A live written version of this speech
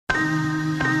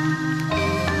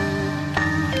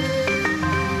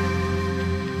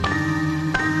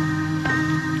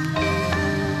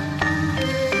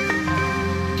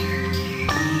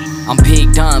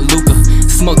Don Luca.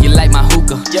 Smoke you like my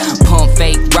hookah. Pump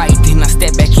fake right, then I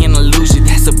step back in illusion.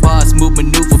 That's a boss move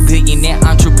maneuver. Billionaire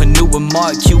entrepreneur.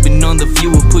 Mark Cuban on the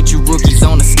viewer. Put you rookies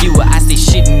on a skewer. I stay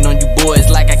shitting on you boys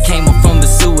like I came up from the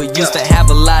sewer. Used to have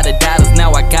a lot of dollars,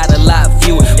 now I got a lot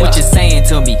fewer. What you saying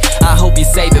to me? I hope you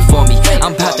save it for me.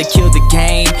 I'm about to kill the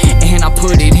game, and I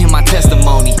put it in my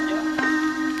testimony.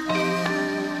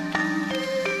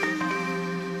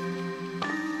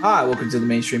 Hi, welcome to the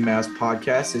Mainstream Mavs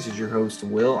podcast. This is your host,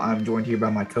 Will. I'm joined here by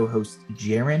my co-host,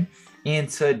 Jaron. And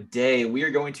today we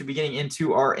are going to be getting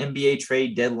into our NBA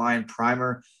trade deadline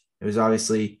primer. It was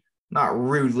obviously not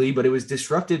rudely, but it was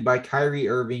disrupted by Kyrie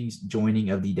Irving's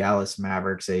joining of the Dallas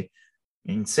Mavericks, a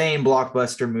insane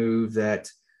blockbuster move that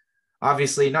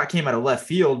obviously not came out of left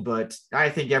field, but I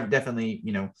think definitely,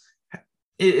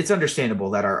 it's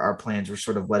understandable that our plans were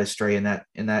sort of led astray in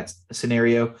that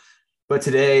scenario. But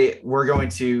today we're going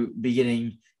to be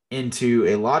getting into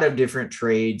a lot of different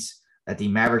trades that the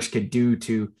Mavericks could do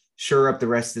to shore up the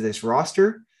rest of this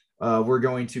roster. We're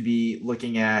going to be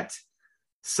looking at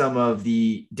some of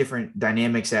the different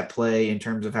dynamics at play in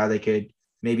terms of how they could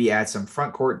maybe add some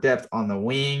front court depth on the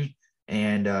wing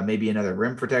and maybe another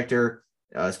rim protector.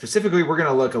 Specifically, we're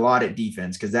going to look a lot at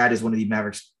defense because that is one of the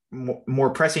Mavericks'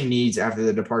 more pressing needs after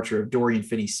the departure of Dorian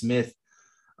Finney-Smith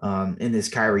in this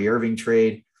Kyrie Irving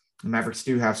trade. The Mavericks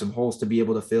do have some holes to be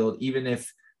able to fill. Even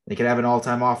if they could have an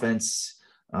all-time offense,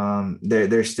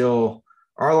 there still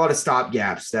are a lot of stop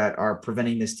gaps that are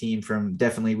preventing this team from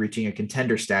definitely reaching a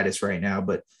contender status right now.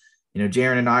 But,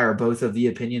 Jaron and I are both of the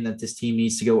opinion that this team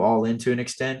needs to go all in to an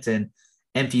extent and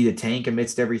empty the tank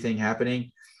amidst everything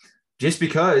happening. Just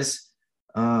because,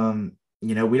 we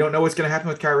don't know what's going to happen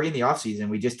with Kyrie in the offseason.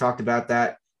 We just talked about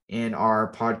that in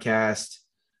our podcast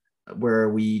where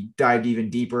we dived even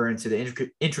deeper into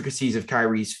the intricacies of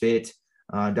Kyrie's fit,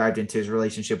 dived into his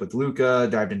relationship with Luka,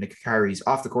 dived into Kyrie's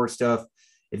off-the-court stuff.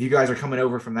 If you guys are coming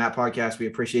over from that podcast, we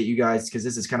appreciate you guys because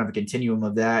this is kind of a continuum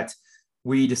of that.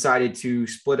 We decided to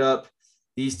split up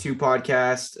these two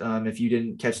podcasts if you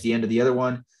didn't catch the end of the other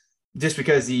one, just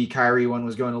because the Kyrie one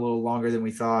was going a little longer than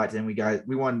we thought, and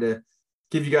we wanted to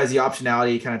give you guys the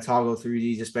optionality to kind of toggle through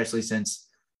these, especially since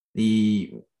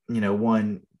the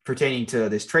one pertaining to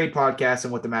this trade podcast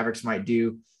and what the Mavericks might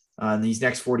do in these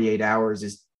next 48 hours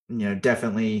is,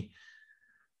 definitely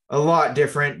a lot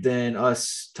different than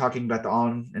us talking about the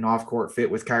on and off court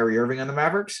fit with Kyrie Irving on the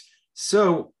Mavericks.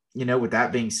 So, with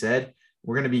that being said,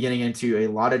 we're going to be getting into a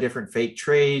lot of different fake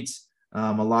trades,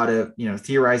 a lot of,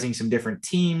 theorizing some different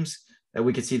teams that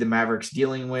we could see the Mavericks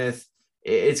dealing with.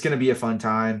 It's going to be a fun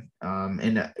time.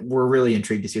 And we're really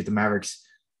intrigued to see what the Mavericks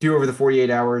do over the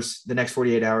next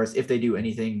 48 hours. If they do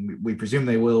anything, we presume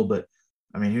they will, but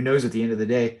who knows at the end of the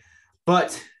day.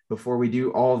 But before we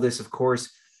do all of this, of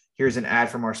course, here's an ad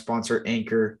from our sponsor,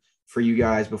 Anchor, for you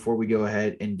guys before we go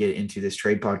ahead and get into this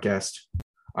trade podcast.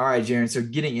 All right, Jaron, so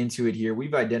getting into it here,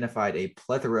 we've identified a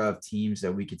plethora of teams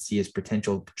that we could see as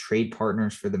potential trade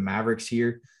partners for the Mavericks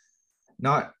here.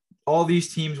 Not all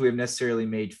these teams we have necessarily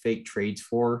made fake trades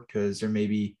for, because there may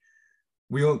be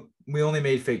we only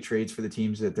made fake trades for the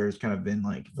teams that there's kind of been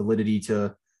like validity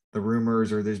to the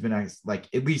rumors, or there's been like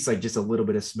at least like just a little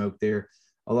bit of smoke there.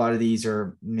 A lot of these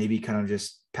are maybe kind of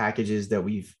just packages that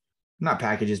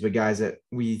but guys that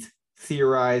we've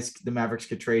theorized the Mavericks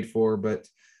could trade for, but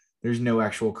there's no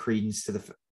actual credence to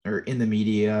or in the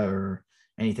media or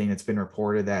anything that's been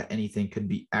reported that anything could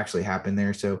be actually happen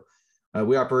there. So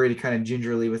we operated kind of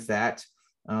gingerly with that.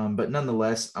 But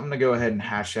nonetheless, I'm going to go ahead and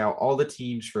hash out all the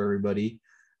teams for everybody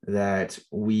that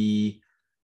we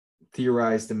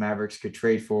theorized the Mavericks could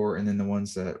trade for, and then the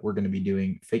ones that we're going to be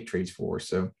doing fake trades for.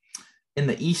 So in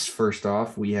the East, first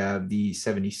off, we have the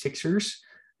 76ers,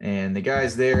 and the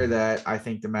guys there that I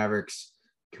think the Mavericks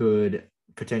could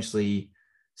potentially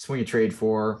swing a trade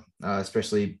for,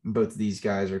 especially both of these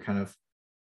guys are kind of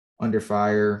under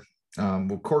fire.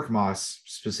 Korkmaz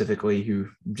specifically, who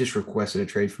just requested a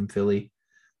trade from Philly.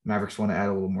 Mavericks want to add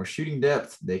a little more shooting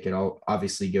depth. They could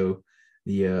obviously go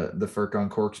the Furkan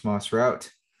Korkmaz route.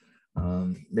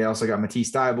 They also got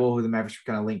Matisse Thybulle, who the Mavericks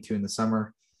were kind of linked to in the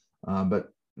summer, but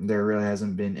there really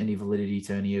hasn't been any validity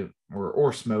to any of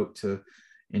or smoke to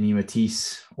any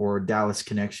Matisse or Dallas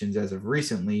connections as of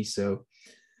recently. So,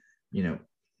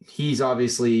 he's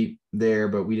obviously there,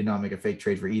 but we did not make a fake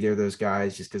trade for either of those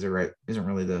guys just because there isn't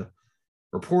really the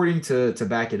reporting to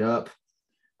back it up.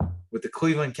 With the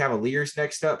Cleveland Cavaliers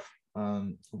next up,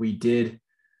 we did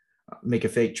make a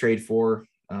fake trade for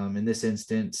in this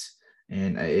instance,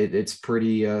 and it's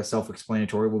pretty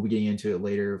self-explanatory. We'll be getting into it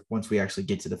later once we actually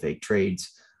get to the fake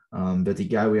trades. But the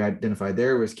guy we identified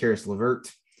there was Karis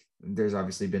LeVert. There's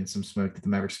obviously been some smoke that the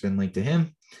Mavericks have been linked to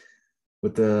him.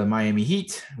 with the Miami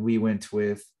Heat, we went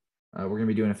with we're going to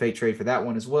be doing a fake trade for that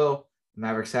one as well. The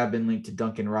Mavericks have been linked to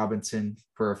Duncan Robinson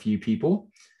for a few people.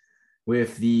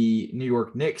 With the New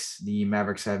York Knicks, the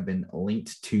Mavericks have been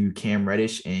linked to Cam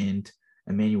Reddish and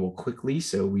Emmanuel Quickly,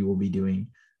 so we will be doing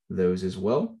those as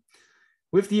well.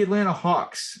 With the Atlanta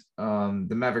Hawks, the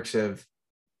Mavericks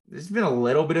there's been a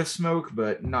little bit of smoke,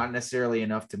 but not necessarily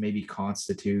enough to maybe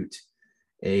constitute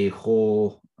a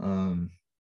whole, a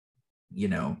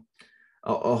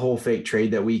whole fake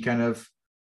trade that we kind of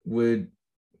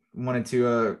wanted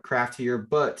to craft here.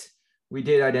 But we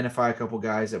did identify a couple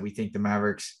guys that we think the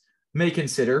Mavericks may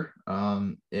consider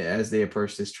as they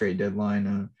approach this trade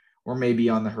deadline, or maybe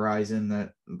on the horizon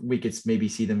that we could maybe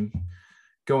see them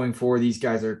going for. These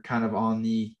guys are kind of on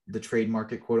the trade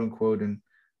market, quote unquote, and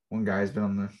one guy has been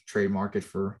on the trade market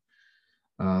for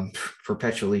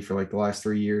perpetually for like the last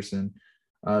 3 years. And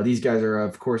these guys are,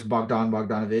 of course, Bogdan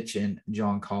Bogdanovic and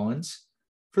John Collins.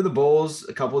 For the Bulls,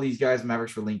 a couple of these guys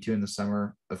Mavericks were linked to in the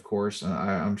summer, of course,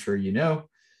 I'm sure you know,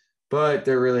 but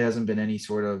there really hasn't been any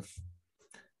sort of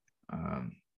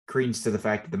credence to the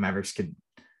fact that the Mavericks could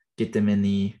get them in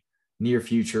the near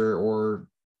future, or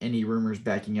any rumors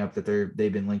backing up that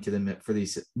they've been linked to them for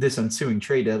this ensuing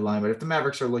trade deadline. But if the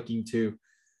Mavericks are looking to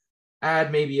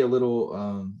add maybe a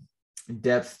little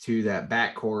depth to that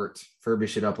backcourt,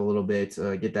 furbish it up a little bit,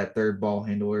 get that third ball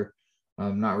handler,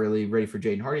 not really ready for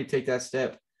Jaden Hardy to take that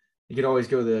step, you could always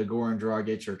go the Goran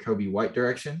Dragic or Kobe White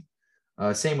direction.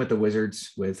 Same with the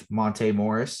Wizards with Monte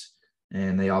Morris,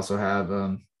 and they also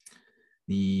have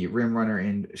the rim runner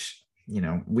and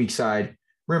weak side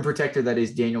rim protector that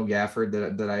is Daniel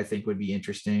Gafford that I think would be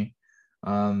interesting.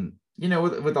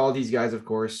 With all these guys, of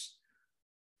course,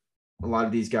 a lot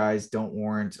of these guys don't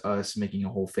warrant us making a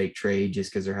whole fake trade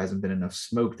just because there hasn't been enough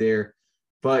smoke there.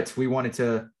 But we wanted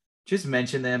to just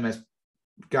mention them as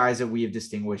guys that we have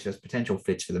distinguished as potential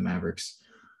fits for the Mavericks.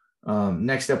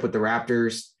 Next up with the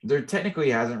Raptors, there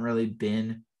technically hasn't really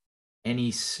been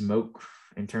any smoke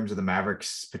in terms of the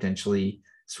Mavericks potentially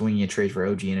swinging a trade for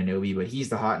OG Anunoby, but he's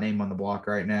the hot name on the block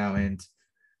right now. And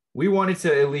we wanted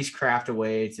to at least craft a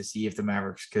way to see if the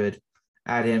Mavericks could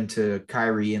add him to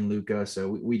Kyrie and Luka. So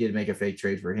we did make a fake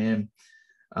trade for him,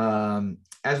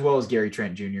 as well as Gary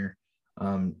Trent Jr.,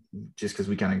 just because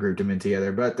we kind of grouped them in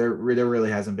together. But there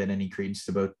really hasn't been any credence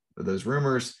to both of those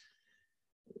rumors.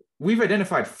 We've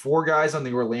identified 4 guys on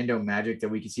the Orlando Magic that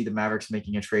we could see the Mavericks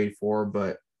making a trade for,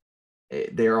 but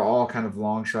they are all kind of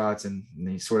long shots, and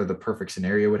sort of the perfect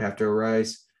scenario would have to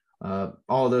arise.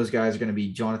 All of those guys are going to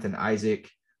be Jonathan Isaac,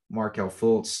 Markelle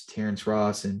Fultz, Terrence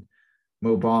Ross, and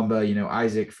Mo Bamba.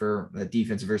 Isaac for the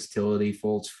defensive versatility.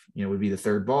 Fultz, would be the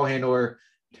third ball handler.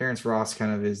 Terrence Ross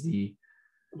kind of is the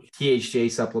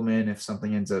THJ supplement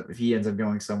if he ends up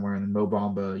going somewhere. And then Mo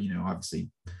Bamba,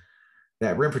 obviously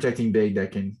that rim protecting big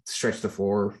that can stretch the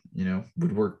floor,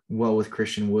 would work well with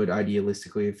Christian Wood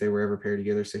idealistically if they were ever paired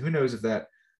together. So who knows if that's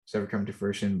ever come to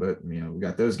fruition, but we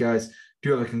got those guys. Do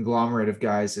have a conglomerate of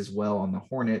guys as well on the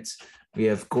Hornets. We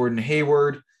have Gordon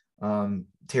Hayward,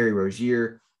 Terry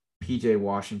Rozier, PJ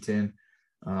Washington.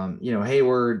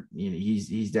 Hayward,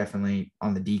 he's definitely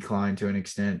on the decline to an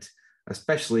extent,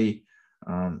 especially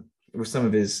with some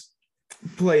of his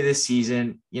play this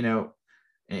season,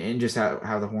 and just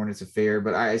how the Hornets have fared.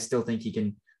 But I still think he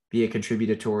can be a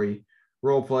contributory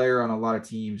role player on a lot of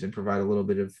teams and provide a little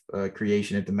bit of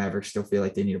creation if the Mavericks still feel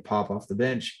like they need to pop off the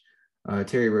bench.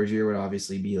 Terry Rozier would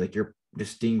obviously be like your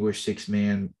distinguished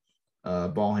 6-man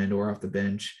ball handler off the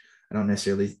bench. I don't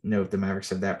necessarily know if the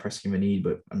Mavericks have that pressing of a need,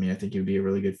 but I think it would be a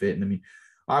really good fit. And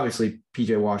obviously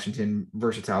PJ Washington,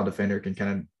 versatile defender, can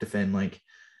kind of defend like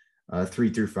 3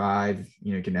 through 5,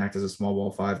 can act as a small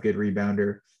ball 5, good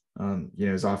rebounder.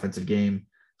 His offensive game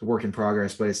is a work in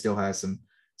progress, but it still has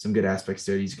some good aspects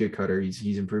to it. He's a good cutter.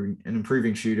 He's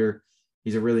improving shooter.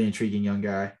 He's a really intriguing young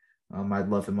guy. I'd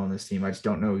love him on this team. I just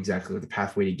don't know exactly what the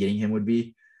pathway to getting him would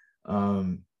be.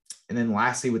 And then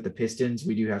lastly, with the Pistons,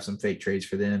 we do have some fake trades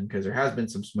for them because there has been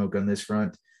some smoke on this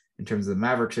front in terms of the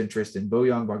Mavericks' interest in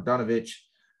Bojan Bogdanovic.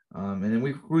 And then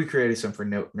we created some for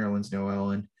Nerlens Noel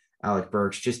and Alec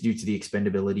Burks just due to the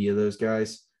expendability of those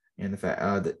guys and the fact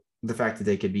that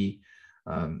they could be,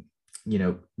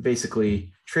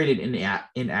 basically traded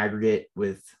in aggregate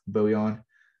with Bojan.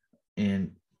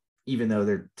 And even though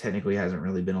there technically hasn't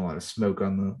really been a lot of smoke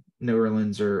on the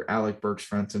Nerlens or Alec Burks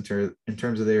fronts in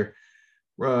terms of their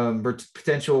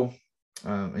potential,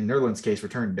 in Nerlens' case,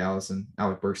 return to Dallas, and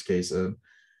Alec Burks' case,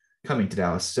 coming to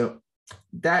Dallas. So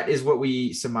that is what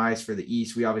we surmise for the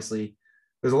East.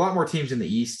 There's a lot more teams in the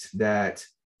East that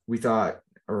we thought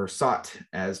or sought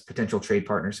as potential trade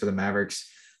partners for the Mavericks.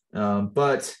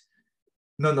 But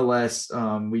nonetheless,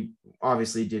 we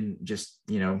obviously didn't just,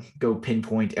 go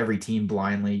pinpoint every team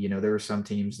blindly. There were some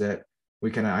teams that we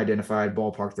kind of identified,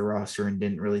 ballparked the roster, and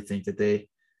didn't really think that they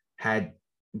had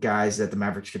guys that the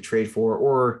Mavericks could trade for,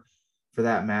 or for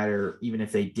that matter, even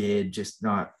if they did, just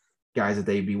not guys that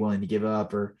they'd be willing to give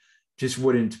up, or just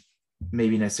wouldn't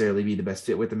maybe necessarily be the best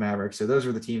fit with the Mavericks. So those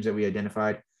were the teams that we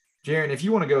identified. Jaron, if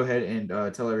you want to go ahead and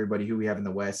tell everybody who we have in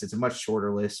the West, it's a much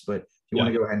shorter list, but if you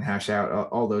want to go ahead and hash out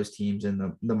all those teams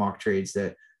and the mock trades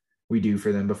that we do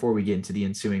for them before we get into the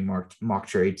ensuing mock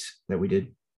trades that we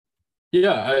did.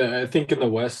 Yeah, I think in the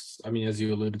West, as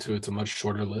you alluded to, it's a much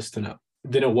shorter list than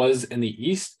it was in the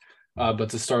East. But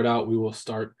to start out, we will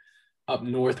start up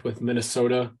north with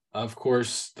Minnesota. Of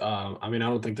course, I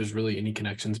don't think there's really any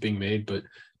connections being made, but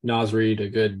Naz Reid, a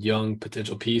good young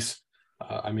potential piece.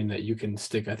 That you can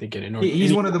stick, I think, in.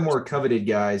 He's one of the more coveted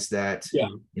guys that,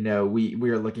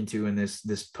 we are looking to in this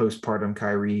postpartum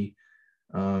Kyrie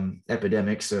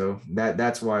epidemic. So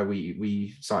that's why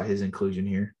we sought his inclusion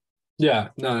here. Yeah,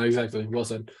 no, exactly. Well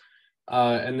said.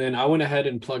 And then I went ahead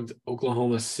and plugged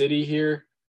Oklahoma City here.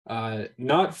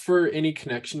 Not for any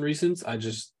connection reasons. I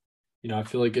just, I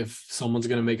feel like if someone's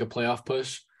going to make a playoff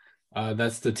push,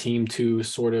 that's the team to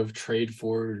sort of trade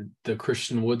for the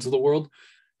Christian Woods of the world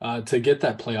to get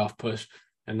that playoff push.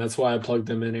 And that's why I plugged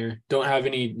them in here. Don't have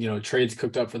any, trades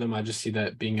cooked up for them. I just see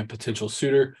that being a potential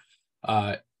suitor.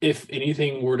 If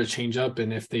anything were to change up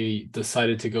and if they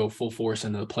decided to go full force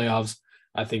into the playoffs,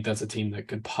 I think that's a team that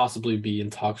could possibly be in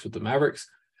talks with the Mavericks.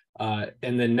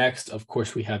 And then next, of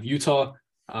course, we have Utah.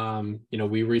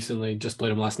 We recently just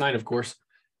played them last night, of course.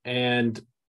 And,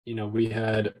 we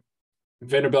had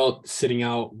Vanderbilt sitting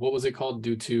out. What was it called?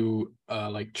 Due to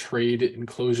trade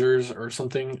enclosures or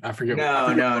something? I forget. No.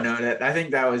 I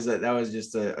think that was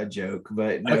just a joke,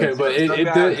 but no, okay, but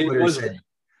it was.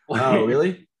 Oh,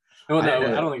 really? No, I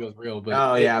don't think it was real,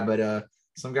 but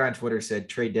some guy on Twitter said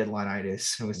trade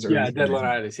deadline-itis.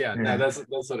 Deadline-itis. Yeah, no, that's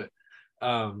what it.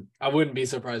 I wouldn't be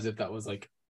surprised if that was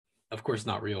of course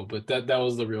not real, but that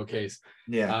was the real case.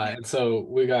 Yeah. And so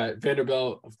we got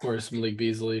Vanderbilt, of course, Malik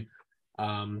Beasley,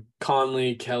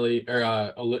 Conley, Kelly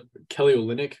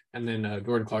Olynyk, and then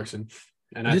Gordon Clarkson.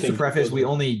 And just to preface, we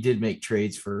only did make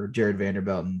trades for Jared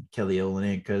Vanderbilt and Kelly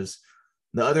Olynyk because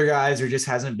the other guys there just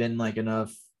hasn't been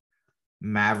enough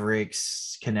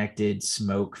Mavericks connected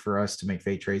smoke for us to make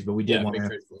fake trades, but we did want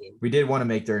to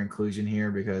make their inclusion here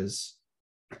because,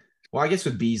 well, I guess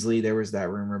with Beasley there was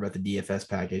that rumor about the DFS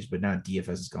package, but now DFS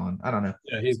is gone. I don't know.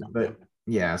 Yeah, he's gone. But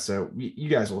yeah, so you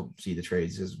guys will see the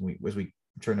trades as we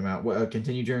turn them out.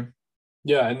 Continue, Jaron.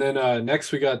 Yeah, and then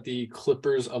next we got the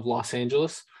Clippers of Los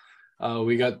Angeles.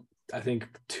 We got, I think,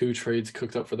 2 trades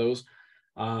cooked up for those.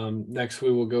 Next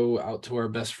we will go out to our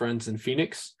best friends in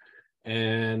Phoenix.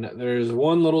 And there's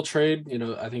one little trade,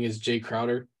 I think it's Jay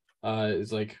Crowder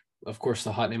is of course,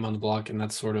 the hot name on the block. And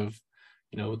that's sort of,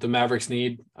 what the Mavericks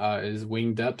need is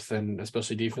wing depth and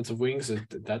especially defensive wings.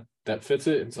 That fits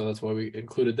it. And so that's why we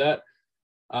included that.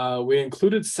 We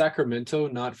included Sacramento,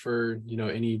 not for,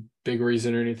 any big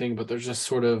reason or anything, but there's just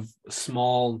sort of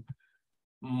small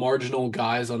marginal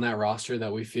guys on that roster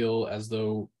that we feel as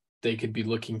though they could be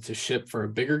looking to ship for a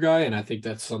bigger guy. And I think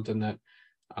that's something that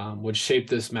would shape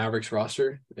this Mavericks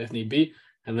roster if need be.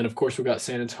 And then, of course, we got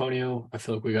San Antonio. I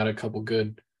feel like we got a couple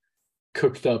good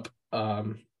cooked up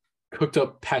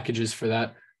packages for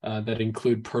that that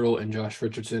include Pirtle and Josh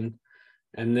Richardson.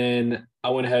 And then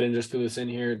I went ahead and just threw this in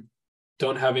here.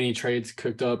 Don't have any trades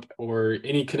cooked up or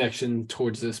any connection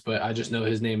towards this, but I just know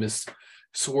his name is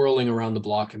swirling around the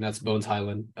block, and that's Bones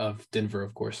Highland of Denver,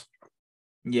 of course.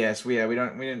 Yes, we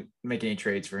didn't make any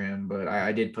trades for him, but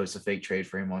I did post a fake trade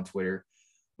for him on Twitter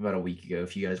about a week ago.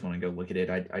 If you guys want to go look at it,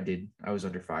 I was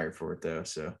under fire for it though.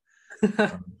 So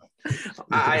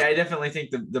I definitely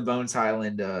think the Bones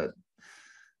Highland,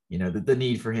 the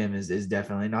need for him is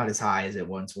definitely not as high as it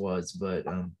once was. But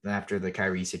after the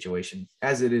Kyrie situation,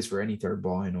 as it is for any third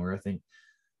ball handler, I think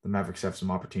the Mavericks have some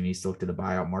opportunities to look to the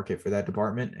buyout market for that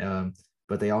department.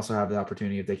 But they also have the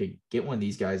opportunity if they could get one of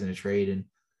these guys in a trade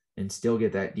and still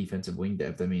get that defensive wing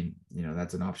depth.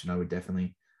 That's an option I would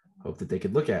definitely hope that they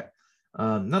could look at.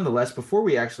 Nonetheless, before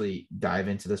we actually dive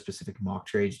into the specific mock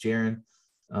trades, Jaron,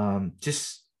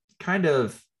 just kind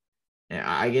of,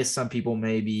 I guess some people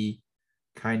may be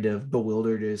kind of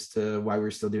bewildered as to why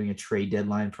we're still doing a trade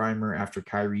deadline primer after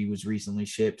Kyrie was recently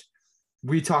shipped.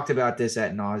 We talked about this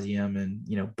ad nauseum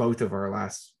and, both of our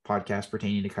last podcasts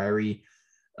pertaining to Kyrie,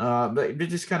 but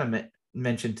just kind of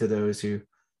mention to those who,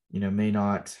 may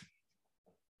not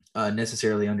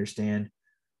necessarily understand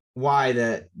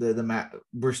why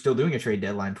we're still doing a trade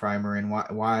deadline primer and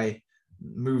why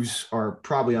moves are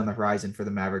probably on the horizon for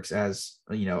the Mavericks, as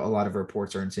a lot of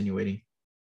reports are insinuating.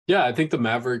 Yeah, I think the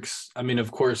Mavericks, I mean,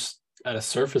 of course, at a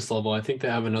surface level, I think they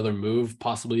have another move,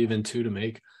 possibly even 2 to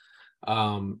make.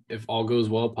 If all goes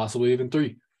well, possibly even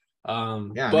 3.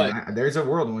 There's a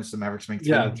world in which the Mavericks make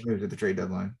 3 moves at the trade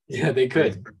deadline. Yeah, they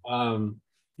could.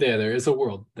 There is a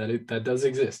world that does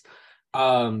exist.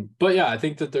 But yeah, I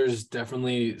think that there's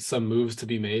definitely some moves to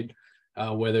be made,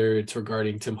 whether it's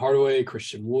regarding Tim Hardaway,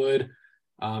 Christian Wood,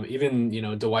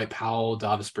 even Dwight Powell,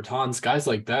 Davis Bertans, guys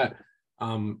like that.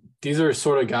 These are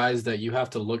sort of guys that you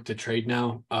have to look to trade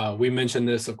now. We mentioned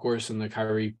this, of course, in the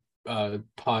Kyrie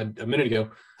pod a minute ago,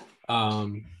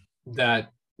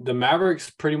 that the Mavericks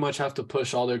pretty much have to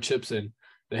push all their chips in.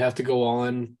 They have to go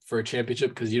on for a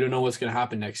championship because you don't know what's going to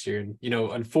happen next year. And,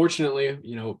 unfortunately,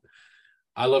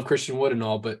 I love Christian Wood and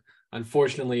all, but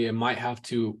unfortunately it might have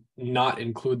to not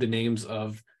include the names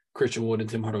of Christian Wood and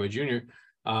Tim Hardaway Jr.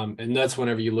 And that's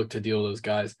whenever you look to deal those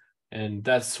guys. And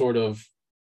that's sort of,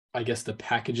 I guess, the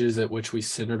packages at which we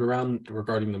centered around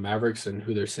regarding the Mavericks and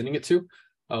who they're sending it to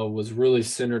was really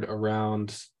centered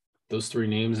around those 3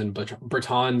 names, and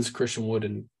Bertans, Christian Wood,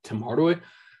 and Tim Hardaway.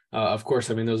 Of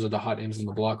course, I mean, those are the hot names in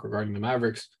the block regarding the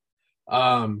Mavericks.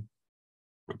 But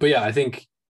yeah, I think,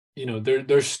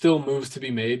 there's still moves to be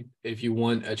made if you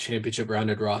want a championship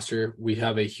rounded roster. We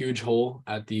have a huge hole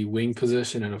at the wing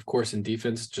position, and of course in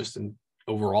defense, just in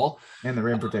overall. And the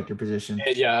rim protector position.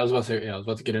 I was about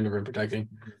to get into rim protecting.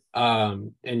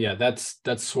 And yeah, that's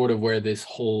sort of where this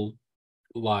hole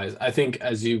lies. I think,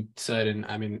 as you said, and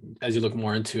I mean, as you look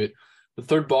more into it, the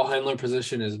third ball handler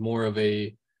position is more of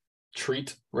a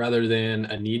treat rather than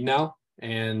a need now.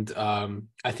 And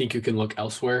I think you can look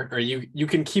elsewhere, or you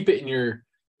can keep it in your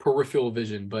peripheral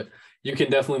vision, but you can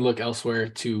definitely look elsewhere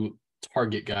to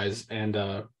target guys. And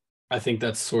I think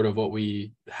that's sort of what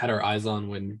we had our eyes on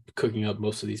when cooking up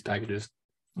most of these packages.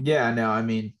 Yeah, no, I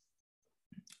mean,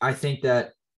 I think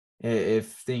that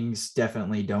if things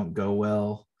definitely don't go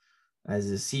well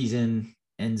as the season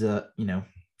ends up,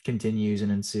 continues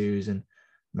and ensues, and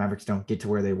Mavericks don't get to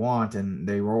where they want and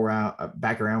they roll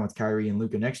back around with Kyrie and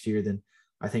Luka next year, then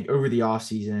I think over the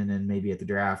offseason and maybe at the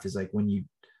draft is like when you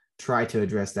try to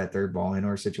address that third ball in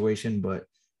our situation. But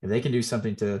if they can do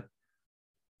something to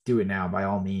do it now, by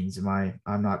all means,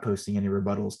 I'm not posting any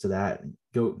rebuttals to that.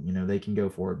 They can go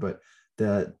for it. But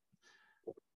the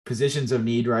positions of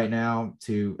need right now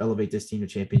to elevate this team to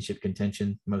championship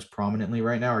contention most prominently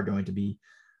right now are going to be,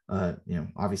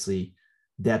 obviously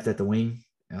depth at the wing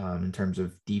in terms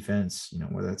of defense,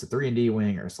 whether it's a 3-and-D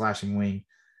wing or a slashing wing,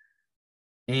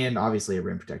 and obviously a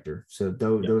rim protector. So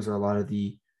those are a lot of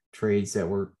the trades that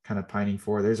we're kind of pining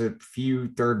for. There's a few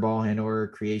third ball handler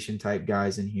creation type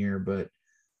guys in here, but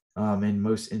in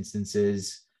most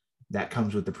instances that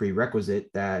comes with the prerequisite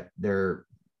that they're,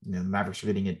 the Mavericks are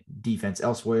getting a defense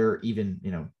elsewhere,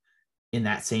 even, in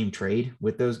that same trade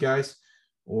with those guys,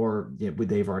 or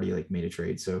they've already made a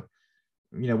trade. So,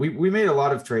 we made a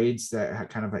lot of trades that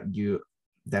kind of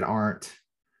that aren't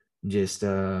just,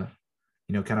 kind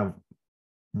of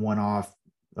one-off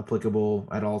applicable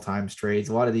at all times trades.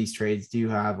 A lot of these trades do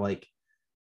have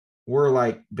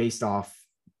we're based off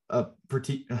a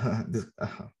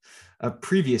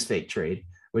previous fake trade,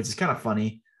 which is kind of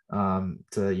funny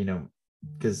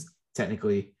because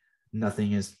technically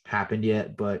nothing has happened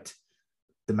yet, but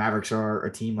the Mavericks are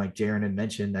a team, like Jaron had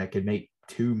mentioned, that could make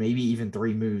 2, maybe even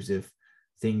 3 moves if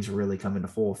things really come into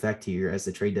full effect here as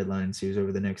the trade deadline ensues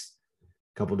over the next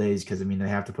couple of days. Because, they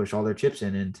have to push all their chips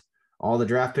in and all the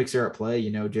draft picks are at play.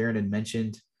 Jaron had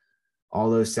mentioned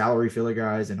all those salary filler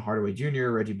guys and Hardaway Jr.,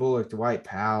 Reggie Bullock, Dwight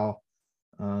Powell,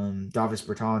 Davis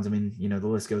Bertans. The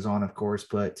list goes on, of course,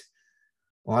 but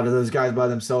a lot of those guys by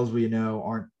themselves,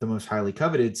 aren't the most highly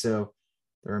coveted. So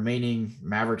the remaining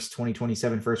Mavericks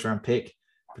 2027 first round pick,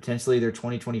 potentially their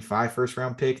 2025 first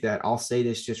round pick, that I'll say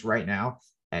this just right now,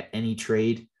 at any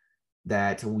trade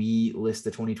that we list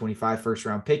the 2025 first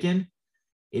round pick in,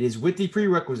 it is with the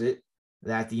prerequisite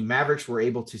that the Mavericks were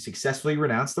able to successfully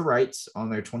renounce the rights on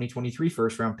their 2023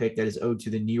 first round pick that is owed to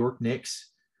the New York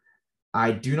Knicks.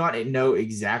 I do not know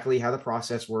exactly how the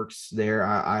process works there.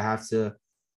 I have to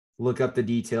look up the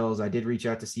details. I did reach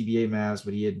out to CBA Mavs,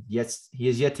 but he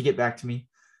has yet to get back to me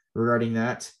regarding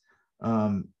that.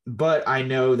 But I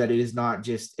know that it is not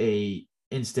just a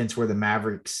instance where the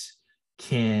Mavericks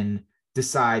can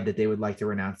decide that they would like to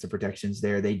renounce the protections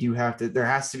there. There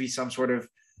has to be some sort of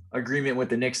agreement with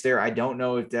the Knicks there. I don't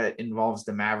know if that involves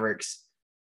the Mavericks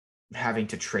having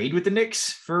to trade with the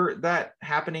Knicks for that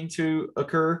happening to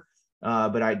occur.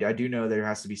 But I do know there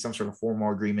has to be some sort of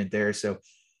formal agreement there. So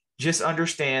just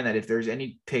understand that if there's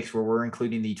any picks where we're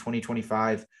including the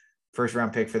 2025 first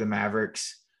round pick for the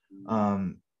Mavericks.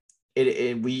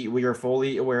 We are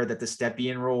fully aware that the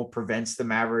step-in rule prevents the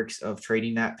Mavericks of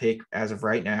trading that pick as of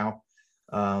right now.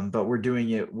 But we're doing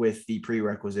it with the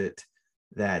prerequisite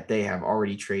that they have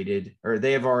already traded, or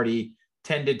they have already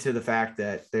tended to the fact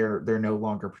that they're no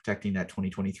longer protecting that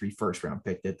 2023 first round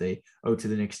pick that they owe to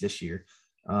the Knicks this year.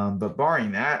 But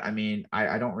barring that, I mean,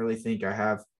 I don't really think I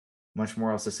have much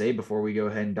more else to say before we go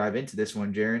ahead and dive into this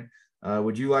one, Jaron.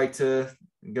 Would you like to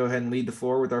go ahead and lead the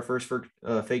floor with our first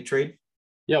fake trade?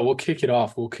 Yeah, we'll kick it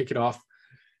off.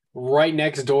 Right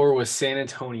next door was San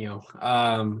Antonio.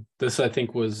 This, I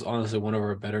think, was honestly one of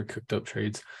our better cooked up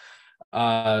trades.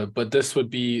 But this would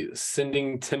be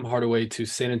sending Tim Hardaway to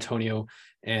San Antonio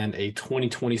and a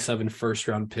 2027 first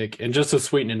round pick. And just to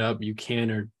sweeten it up, you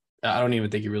can, or I don't even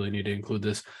think you really need to include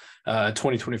this, a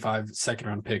 2025 second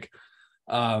round pick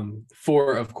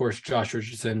for, of course, Josh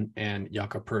Richardson and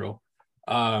Jakob Poeltl.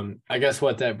 I guess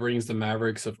what that brings the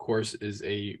Mavericks, of course, is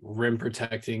a rim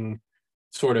protecting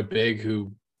sort of big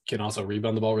who can also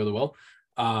rebound the ball really well.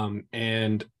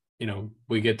 And, you know,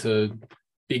 we get to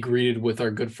be greeted with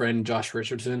our good friend Josh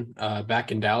Richardson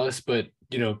back in Dallas, but,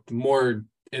 you know, more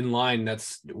in line,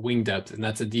 that's wing depth, and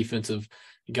that's a defensive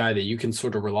guy that you can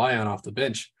sort of rely on off the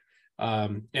bench.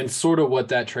 And sort of what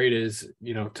that trade is,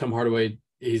 you know, Tim Hardaway,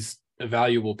 he's a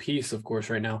valuable piece, of course,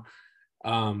 right now.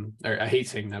 Or I hate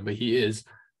saying that, but he is.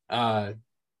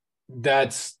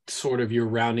 That's sort of your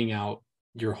rounding out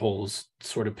your holes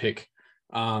sort of pick.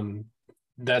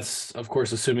 That's, of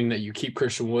course, assuming that you keep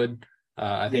Christian Wood.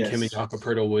 I think him and Jakob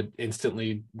Poeltl would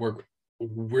instantly work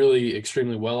really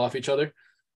extremely well off each other.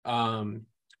 And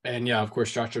yeah, of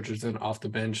course, Josh Richardson off the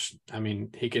bench. I mean,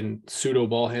 he can pseudo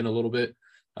ball hand a little bit,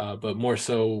 but more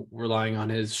so relying on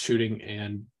his shooting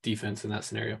and defense in that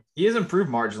scenario. He has improved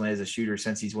marginally as a shooter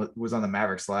since he was on the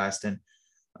Mavericks last. And,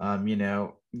 you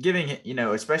know,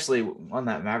 especially on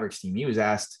that Mavericks team, he was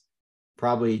asked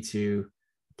probably to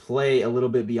play a little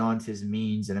bit beyond his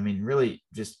means. And I mean, really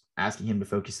just asking him to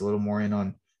focus a little more in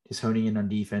on just honing in on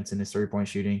defense and his 3-point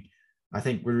shooting, I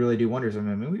think would really do wonders. I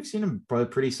mean, we've seen him probably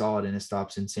pretty solid in his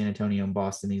stops in San Antonio and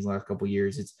Boston these last couple of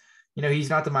years. It's, you know, he's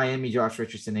not the Miami Josh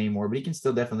Richardson anymore, but he can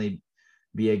still definitely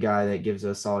be a guy that gives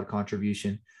a solid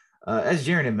contribution. As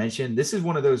Jaron had mentioned, this is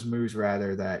one of those moves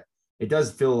rather that it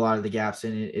does fill a lot of the gaps,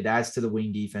 and it adds to the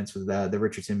wing defense with the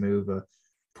Richardson move.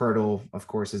 Poeltl, of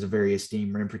course, is a very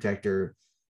esteemed rim protector,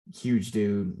 huge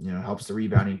dude, you know, helps the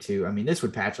rebounding too. I mean, this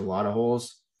would patch a lot of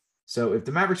holes. So if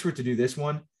the Mavericks were to do this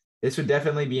one, this would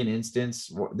definitely be an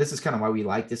instance. This is kind of why we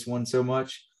like this one so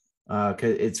much,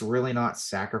 because it's really not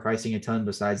sacrificing a ton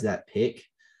besides that pick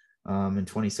in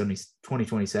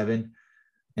 2027.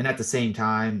 And at the same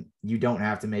time, you don't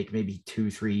have to make maybe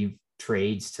 2-3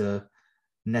 trades to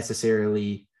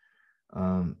necessarily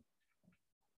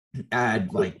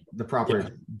add like the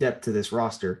proper depth to this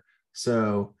roster.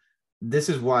 So this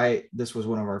is why this was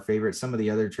one of our favorites. Some of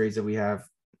the other trades that we have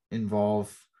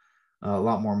involve a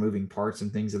lot more moving parts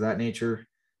and things of that nature.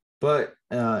 But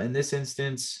in this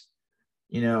instance,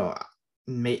 you know,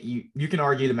 you can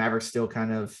argue the Mavericks still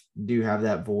kind of do have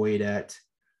that void at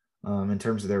in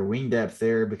terms of their wing depth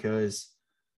there, because,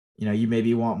 you know, you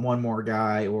maybe want one more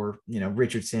guy, or, you know,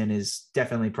 Richardson is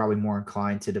definitely probably more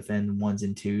inclined to defend ones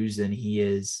and twos than he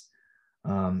is,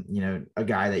 you know, a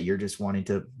guy that you're just wanting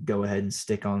to go ahead and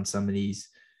stick on some of these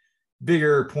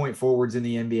bigger point forwards in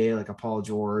the NBA, like a Paul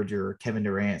George or Kevin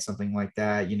Durant, something like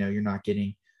that. You know, you're not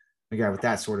getting a guy with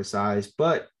that sort of size,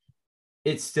 but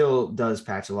it still does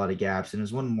patch a lot of gaps, and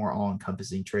is one of the more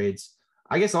all-encompassing trades.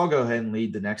 I guess I'll go ahead and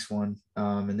lead the next one,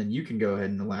 and then you can go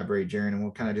ahead and elaborate, Jaron, and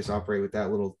we'll kind of just operate with that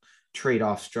little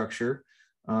trade-off structure.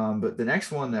 But the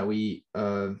next one that we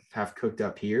have cooked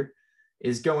up here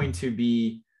is going to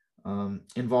be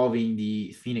involving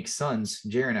the Phoenix Suns.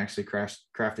 Jaron actually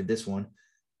crafted this one,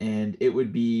 and it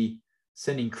would be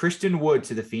sending Christian Wood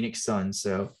to the Phoenix Suns.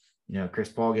 So, you know, Chris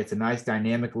Paul gets a nice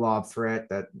dynamic lob threat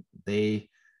that they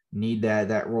need,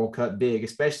 that roll cut big,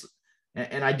 especially.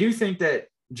 And I do think that,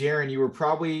 Jaron, you were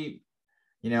probably,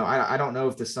 you know, I don't know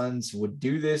if the Suns would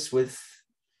do this with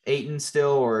Ayton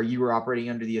still, or you were operating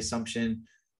under the assumption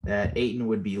that Ayton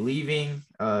would be leaving.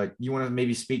 You want to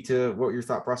maybe speak to what your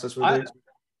thought process was there?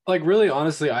 Like, really,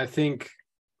 honestly, I think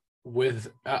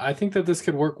that this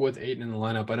could work with Ayton in the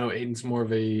lineup. I know Ayton's more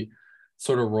of a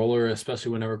sort of roller,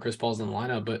 especially whenever Chris Paul's in the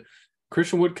lineup, but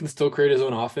Christian Wood can still create his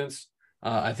own offense.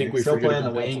 I think we still forget play on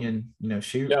about the wing and, you know,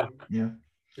 shoot.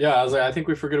 Yeah. I was like, I think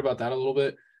we forget about that a little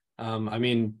bit. I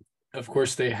mean, of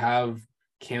course they have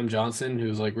Cam Johnson,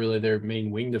 who's like really their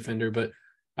main wing defender, but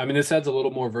I mean, this adds a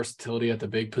little more versatility at the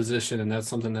big position, and that's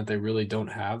something that they really don't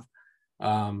have,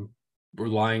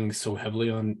 relying so heavily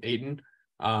on Ayton.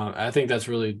 I think that's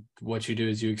really what you do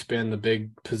is you expand the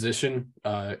big position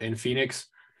in Phoenix.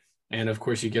 And of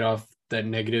course you get off that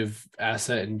negative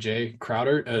asset in Jay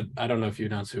Crowder. I don't know if you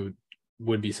announced who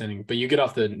would be sending, but you get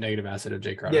off the negative asset of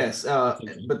Jay Crowder. Yes,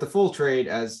 but the full trade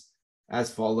as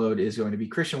followed is going to be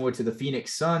Christian Wood to the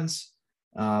Phoenix Suns.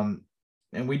 And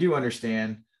we do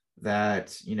understand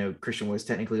that, Christian Wood's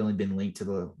technically only been linked to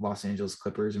the Los Angeles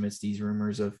Clippers amidst these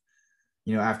rumors of,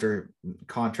 after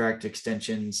contract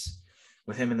extensions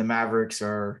with him and the Mavericks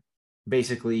are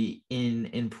basically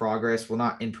in progress. Well,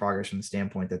 not in progress from the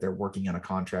standpoint that they're working on a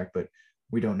contract, but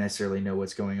we don't necessarily know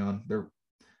what's going on. I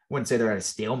wouldn't say they're at a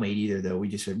stalemate either, though. We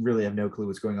just really have no clue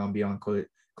what's going on beyond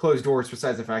closed doors,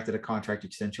 besides the fact that a contract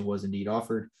extension was indeed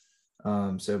offered.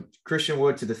 So Christian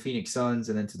Wood to the Phoenix Suns,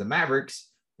 and then to the Mavericks,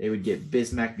 they would get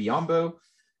Bismack Biyombo,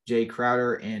 Jay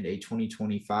Crowder, and a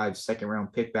 2025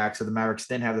 second-round pick back. So the Mavericks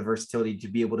then have the versatility to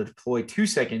be able to deploy 2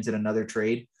 seconds in another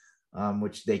trade,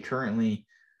 which they currently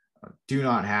do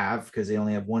not have because they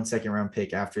only have 1 second-round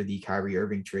pick after the Kyrie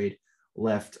Irving trade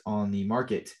left on the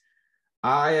market.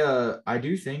 I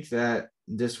do think that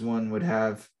this one would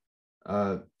have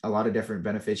a lot of different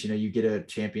benefits. You get a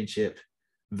championship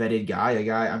vetted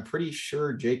guy, I'm pretty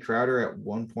sure Jay Crowder at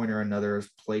one point or another has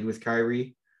played with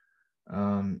Kyrie,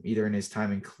 either in his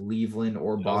time in Cleveland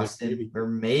or Boston. There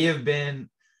may have been,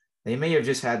 they may have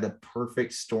just had the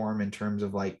perfect storm in terms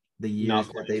of like the years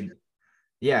that they,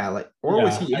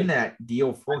 was he in that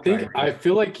deal for Kyrie? I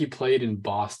feel like he played in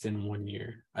Boston 1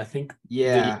 year. I think he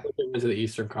went to the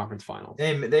Eastern Conference Finals.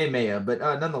 They may have, but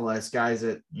nonetheless, guys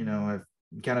that have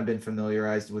kind of been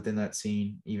familiarized within that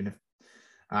scene, even if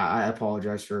I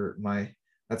apologize for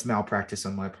that's malpractice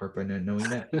on my part by not knowing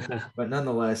that. But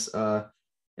nonetheless, and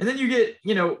then you get,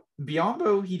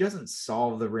 Biyombo, he doesn't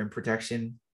solve the rim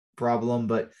protection problem,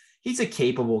 but he's a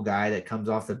capable guy that comes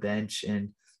off the bench and,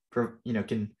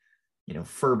 can,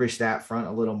 furbish that front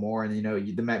a little more. And,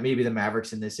 maybe the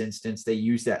Mavericks in this instance, they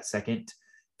use that second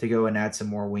to go and add some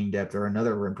more wing depth or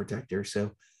another rim protector.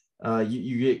 So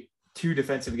you get 2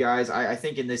 defensive guys. I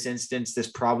think in this instance, this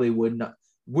probably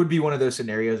would be one of those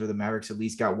scenarios where the Mavericks at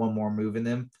least got one more move in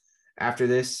them after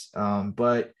this.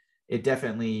 But it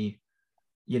definitely,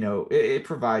 it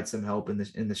provides some help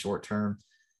in the short term.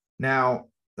 Now,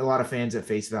 a lot of fans at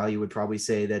face value would probably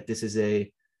say that this is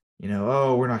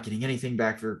we're not getting anything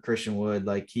back for Christian Wood.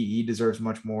 Like he deserves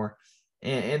much more.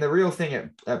 And the real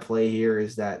thing at play here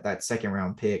is that second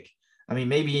round pick. I mean,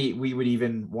 maybe we would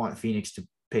even want Phoenix to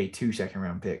pay 2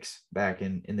 second-round picks back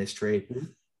in this trade.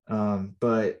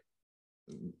 But,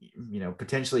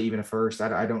 potentially even a first.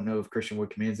 I don't know if Christian Wood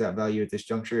commands that value at this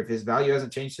juncture. If his value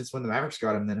hasn't changed since when the Mavericks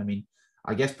got him, then,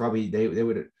 I guess probably they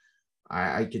would –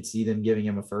 I could see them giving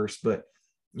him a first. But,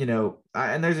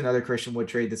 and there's another Christian Wood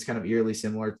trade that's kind of eerily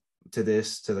similar to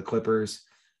this, to the Clippers.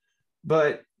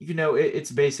 But,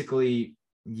 it's basically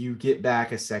you get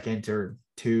back a second or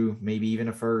 2, maybe even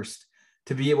a first,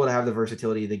 to be able to have the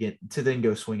versatility to then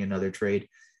go swing another trade.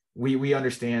 We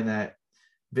understand that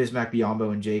Bismack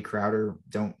Biyombo and Jay Crowder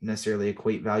don't necessarily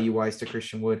equate value-wise to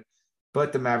Christian Wood,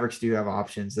 but the Mavericks do have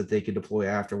options that they could deploy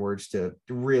afterwards to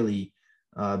really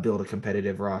build a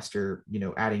competitive roster,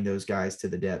 adding those guys to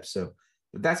the depth. So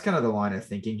that's kind of the line of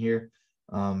thinking here.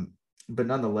 But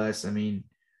nonetheless,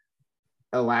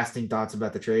 lasting thoughts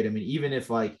about the trade. Even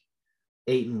if like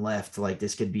Ayton left, like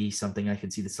this could be something I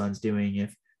could see the Suns doing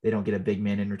if they don't get a big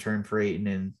man in return for Ayton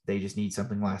and they just need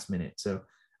something last minute. So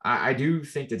I do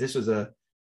think that this is a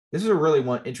really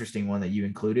interesting one that you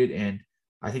included. And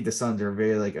I think the Suns are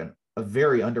a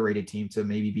very underrated team to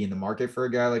maybe be in the market for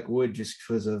a guy like Wood, just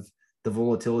because of the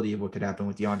volatility of what could happen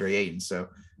with DeAndre Ayton. So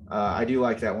I do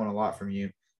like that one a lot from you.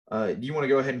 Do you want to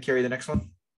go ahead and carry the next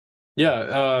one?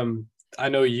 Yeah. I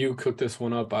know you cooked this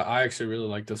one up. I actually really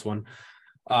like this one.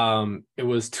 It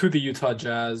was to the Utah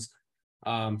Jazz.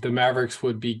 The Mavericks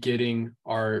would be getting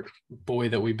our boy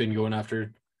that we've been going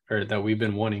after, or that we've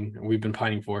been wanting, we've been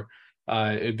pining for.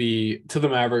 It'd be to the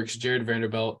Mavericks, Jared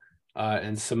Vanderbilt,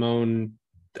 and Simone,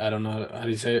 I don't know how do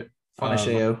you say it?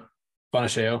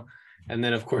 Bonacheo. And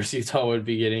then, of course, Utah would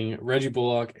be getting Reggie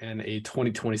Bullock and a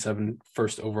 2027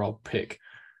 first overall pick.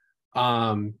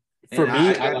 For me,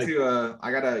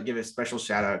 I gotta give a special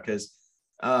shout out because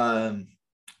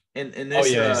in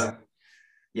this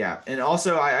and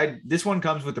also I this one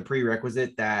comes with the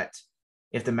prerequisite that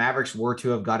if the Mavericks were to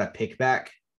have got a pick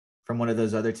back from one of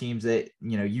those other teams, that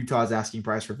Utah's asking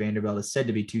price for Vanderbilt is said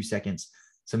to be 2 seconds.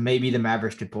 So maybe the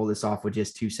Mavericks could pull this off with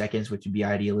just 2 seconds, which would be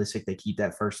idealistic. They keep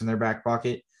that first in their back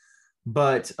pocket.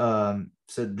 But so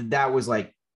that was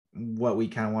like what we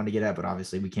kind of wanted to get at, but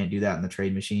obviously we can't do that in the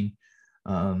trade machine.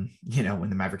 When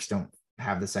the Mavericks don't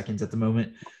have the seconds at the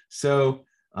moment. So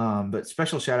But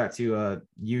special shout out to a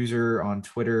user on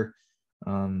Twitter,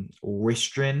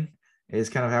 Wistrin is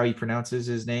kind of how he pronounces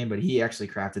his name, but he actually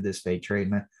crafted this fake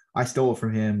trade, and I stole it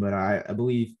from him. But I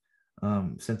believe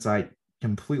since I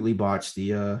completely botched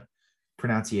the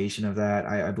pronunciation of that,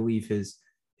 I believe his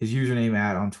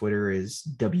username on Twitter is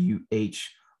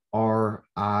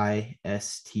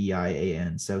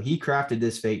WHRISTIAN. So he crafted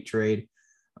this fake trade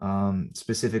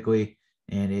specifically,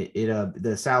 and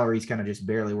the salaries kind of just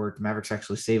barely worked. Mavericks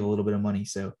actually save a little bit of money.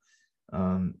 So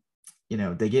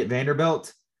they get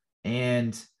Vanderbilt,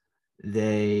 and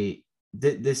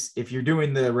this, if you're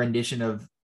doing the rendition of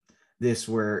this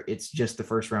where it's just the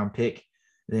first round pick,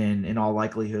 then in all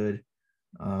likelihood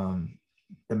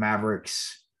the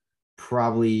Mavericks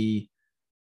probably,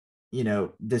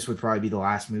 this would probably be the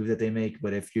last move that they make.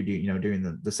 But if you're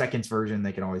doing the seconds version,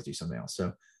 they can always do something else.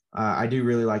 So I do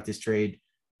really like this trade.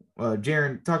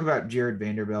 Jaron, talk about Jared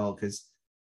Vanderbilt, because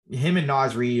him and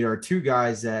Naz Reid are two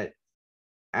guys that,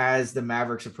 as the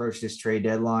Mavericks approach this trade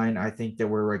deadline, I think that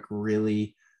we're like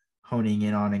really honing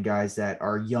in on, and guys that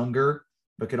are younger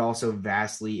but could also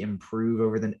vastly improve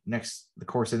over the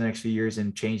course of the next few years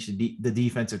and change the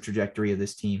defensive trajectory of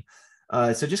this team.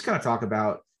 So just kind of talk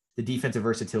about the defensive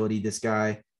versatility this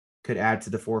guy could add to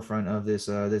the forefront of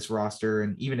this roster,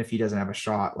 and even if he doesn't have a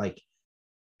shot, like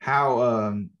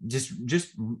how just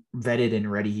vetted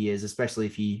and ready he is, especially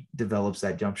if he develops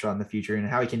that jump shot in the future, and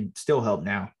how he can still help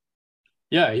now.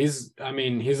 Yeah, he's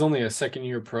only a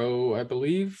second-year pro, I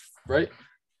believe, right?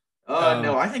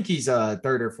 No, I think he's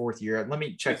third or fourth year. Let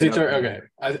me check. Okay,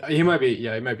 he might be.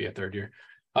 Yeah, he might be a third year.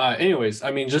 Anyways,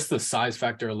 just the size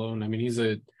factor alone. He's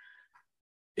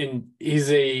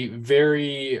a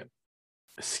very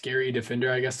scary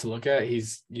defender, I guess, to look at.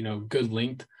 He's good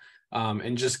length,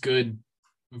 and just good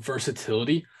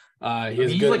versatility.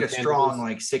 He's like a strong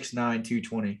 6'9",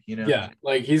 220. Yeah,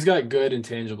 like he's got good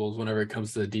intangibles whenever it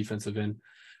comes to the defensive end.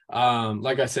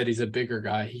 Like I said, he's a bigger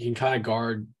guy. He can kind of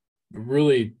guard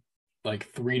really like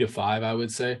 3 to 5, I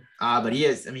would say. But he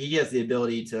has the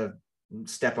ability to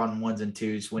step on ones and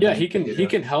twos. When he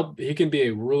can help. He can be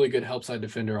a really good help side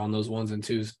defender on those ones and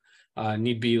twos.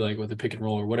 Need be like with a pick and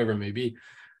roll or whatever it may be.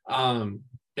 And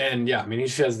yeah, he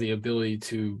just has the ability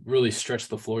to really stretch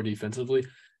the floor defensively,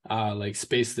 like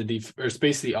space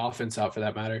the offense out for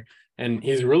that matter. And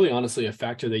he's really honestly a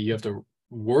factor that you have to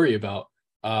worry about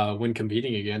when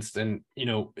competing against. And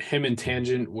him in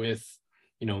tangent with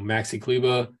Maxi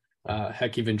Kleber,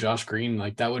 heck, even Josh Green,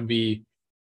 like that would be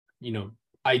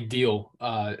ideal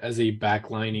as a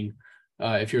backlining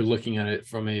if you're looking at it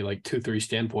from a 2-3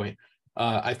 standpoint.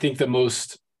 I think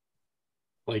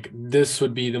this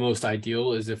would be the most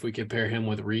ideal is if we could pair him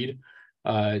with Reed.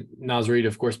 Naz Reid,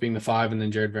 of course, being the 5, and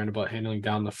then Jared Vanderbilt handling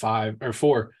down the 5 or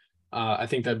 4. I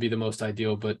think that'd be the most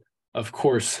ideal. But of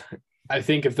course, I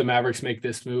think if the Mavericks make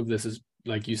this move, this is,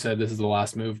 like you said, this is the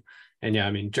last move. And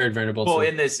yeah, Jared Vanderbilt. Well,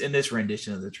 in this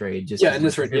rendition of the trade, just in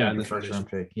this rendition.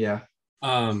 Pick. Yeah.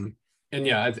 And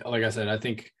yeah, like I said, I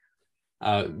think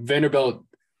Vanderbilt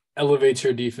elevates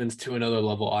your defense to another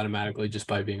level automatically just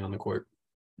by being on the court.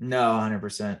 No,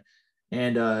 100%.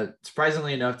 And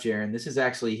surprisingly enough, Jaron, this is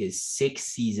actually his 6th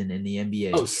season in the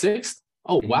NBA. Oh, 6th?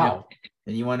 Oh, wow.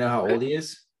 And you want to know how old he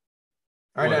is?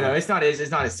 Or no, it's not his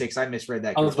 6th. I misread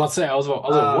that. I was about to say,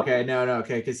 okay, no,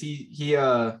 okay, because he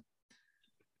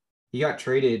got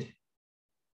traded.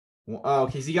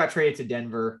 Because he got traded to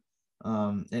Denver.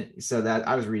 And so that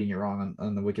I was reading it wrong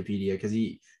on the Wikipedia, because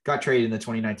he got traded in the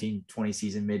 2019-20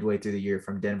 season midway through the year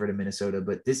from Denver to Minnesota.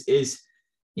 But this is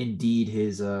indeed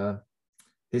his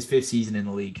 5th season in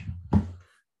the league.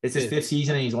 It's his 5th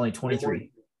season, and he's only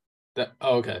 23.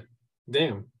 Okay.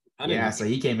 Damn. So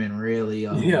he came in really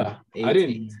young. Yeah. 18. I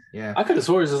didn't. Yeah. I could have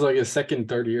swore this was like his second,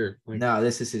 third year. No,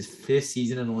 this is his 5th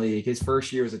season in the league. His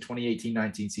first year was a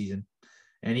 2018-19 season.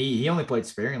 And he only played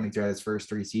sparingly throughout his first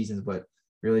 3 seasons, but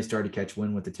really started to catch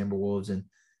wind with the Timberwolves. And,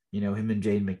 him and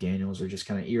Jaden McDaniels are just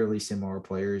kind of eerily similar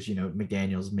players.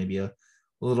 McDaniels maybe a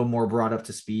little more brought up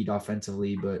to speed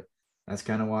offensively, but that's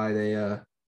kind of why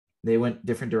they went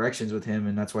different directions with him.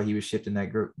 And that's why he was shipped in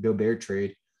that Gobert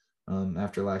trade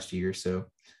after last year. So,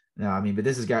 no, but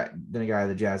this has been a guy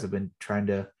the Jazz have been trying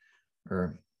to,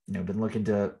 been looking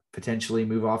to potentially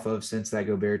move off of since that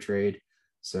Gobert trade.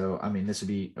 So, this would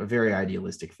be a very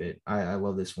idealistic fit. I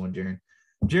love this one, Jaron.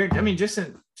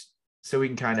 Jaron, so we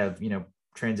can kind of,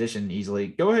 transition easily.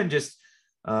 Go ahead and just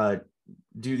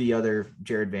do the other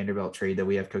Jared Vanderbilt trade that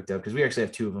we have cooked up, because we actually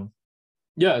have 2 of them.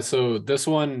 Yeah, so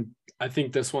I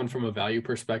think this one from a value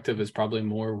perspective is probably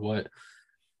more what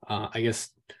I guess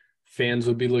fans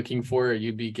would be looking for.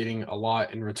 You'd be getting a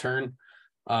lot in return.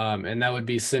 And that would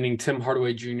be sending Tim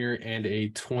Hardaway Jr. and a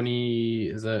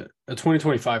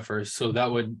 2025 first. So that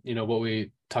would, what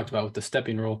we talked about with the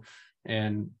stepping rule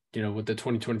and, with the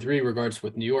 2023 regards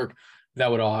with New York, that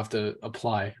would all have to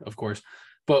apply, of course.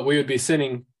 But we would be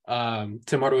sending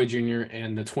Tim Hardaway Jr.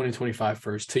 and the 2025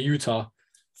 first to Utah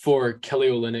for Kelly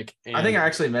Olynyk. And I think I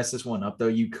actually messed this one up, though.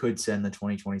 You could send the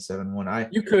 2027 one.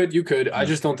 You could. Yeah. I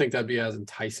just don't think that'd be as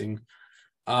enticing.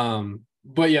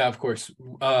 But yeah, of course.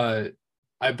 I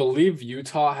believe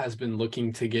Utah has been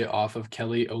looking to get off of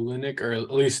Kelly Olynyk, or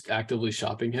at least actively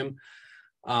shopping him.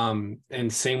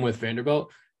 And same with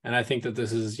Vanderbilt. And I think that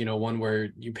this is, one where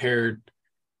you paired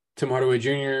Tim Hardaway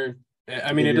Jr.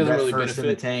 I mean, it doesn't really benefit in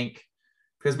the tank,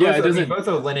 because both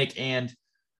Olynyk and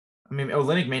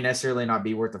Olynyk may necessarily not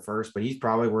be worth the first, but he's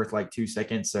probably worth like 2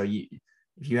 seconds. So if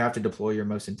you have to deploy your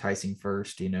most enticing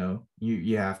first, you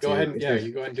have to go ahead. Yeah,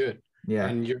 you go ahead and do it. Yeah,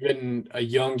 and you're getting a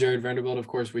young Jared Vanderbilt, of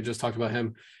course. We just talked about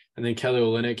him, and then Kelly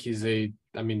Olynyk. He's a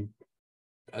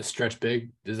stretch big.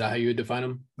 Is that how you would define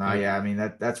him? Yeah.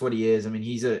 That's what he is.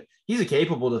 He's a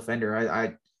capable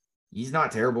defender. He's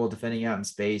not terrible at defending out in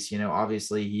space.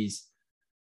 Obviously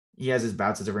he has his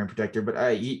bouts as a rim protector,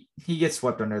 but he gets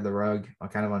swept under the rug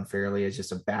kind of unfairly as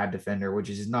just a bad defender, which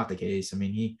is not the case.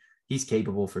 He's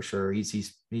capable for sure.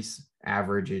 He's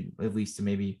average, at least to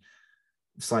maybe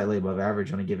slightly above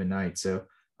average on a given night. So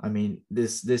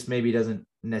this maybe doesn't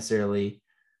necessarily,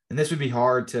 and this would be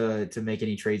hard to make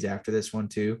any trades after this one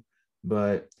too,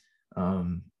 but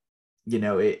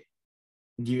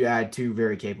you add two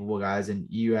very capable guys, and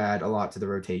you add a lot to the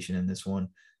rotation in this one,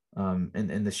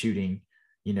 and the shooting.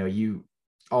 You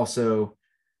also,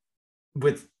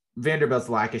 with Vanderbilt's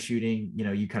lack of shooting,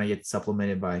 you kind of get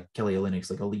supplemented by Kelly Olynyk's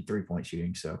like elite 3-point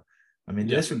shooting. So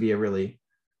this would be a really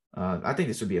I think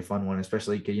this would be a fun one,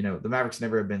 especially because, the Mavericks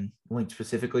never have been linked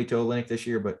specifically to Olynyk this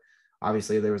year, but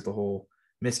obviously there was the whole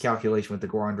miscalculation with the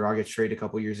Goran Dragic trade a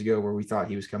couple years ago where we thought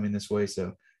he was coming this way.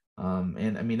 So,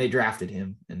 they drafted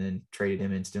him and then traded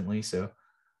him instantly. So,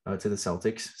 to the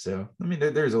Celtics. So,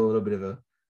 there's a little bit of a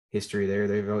history there.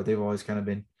 They've always kind of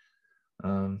been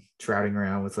trouting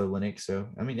around with Olynyk. So,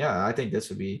 I think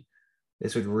it's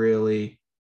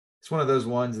one of those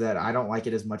ones that I don't like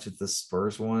it as much as the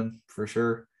Spurs one for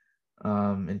sure.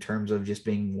 In terms of just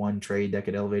being one trade that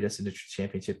could elevate us into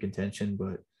championship contention,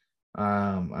 but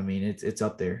it's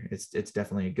up there. It's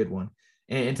definitely a good one.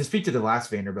 And to speak to the last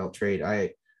Vanderbilt trade,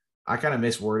 I kind of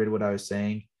misworded what I was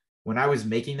saying when I was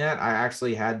making that. I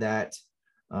actually had that.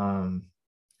 I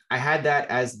had that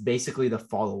as basically the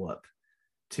follow up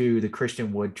to the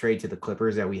Christian Wood trade to the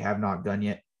Clippers that we have not done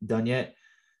yet.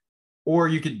 Or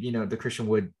you could, the Christian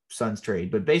Wood Suns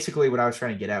trade. But basically, what I was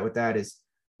trying to get at with that is,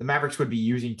 the Mavericks would be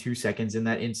using 2 seconds in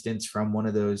that instance from one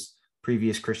of those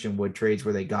previous Christian Wood trades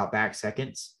where they got back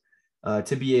seconds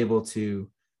to be able to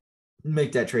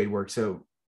make that trade work. So,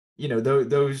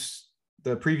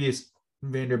 the previous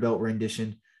Vanderbilt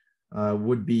rendition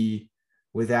wouldn't be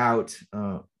without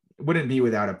a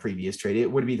previous trade.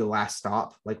 It would be the last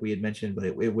stop, like we had mentioned, but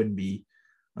it wouldn't be.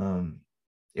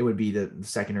 It would be the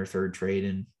second or third trade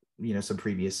in some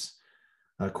previous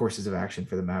courses of action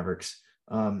for the Mavericks.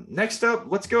 Next up,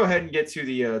 let's go ahead and get to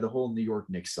the whole New York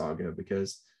Knicks saga,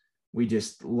 because we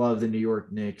just love the New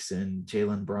York Knicks and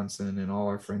Jalen Brunson and all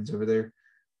our friends over there.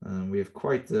 We have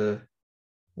quite the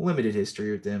limited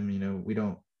history with them.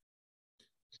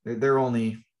 They're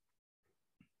only,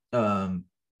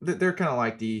 they're kind of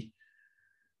like the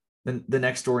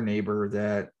next door neighbor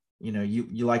that,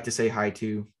 you like to say hi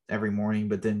to every morning,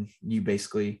 but then you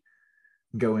basically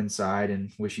go inside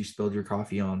and wish you spilled your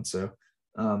coffee on. So,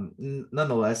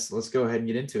 nonetheless, let's go ahead and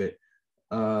get into it.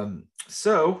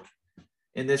 So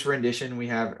in this rendition, we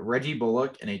have Reggie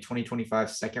Bullock and a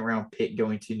 2025 second round pick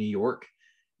going to New York.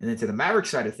 And then to the Maverick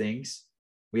side of things,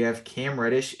 we have Cam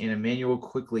Reddish and Emmanuel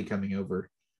Quickly coming over.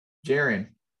 Jaren,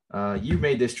 you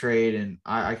made this trade, and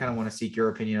I kind of want to seek your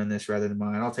opinion on this rather than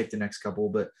mine. I'll take the next couple,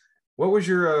 but what was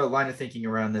your line of thinking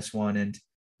around this one and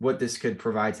what this could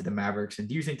provide to the Mavericks? And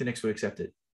do you think the Knicks would accept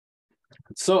it?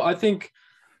 So I think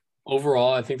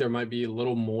overall, I think there might be a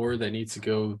little more that needs to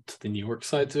go to the New York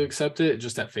side to accept it,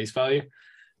 just at face value.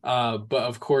 But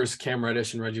of course, Cam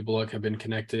Reddish and Reggie Bullock have been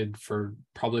connected for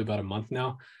probably about a month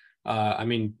now.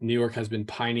 New York has been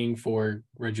pining for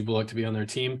Reggie Bullock to be on their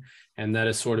team, and that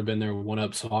has sort of been their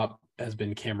one-up swap, has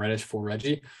been Cam Reddish for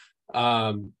Reggie.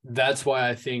 That's why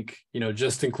I think,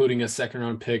 just including a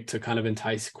second-round pick to kind of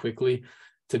entice Quickly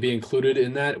to be included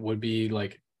in that would be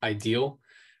like ideal.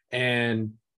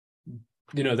 And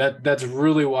that's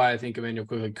really why I think Emmanuel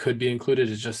Quickly could be included,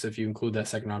 is just if you include that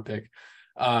second round pick.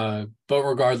 But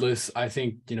regardless, I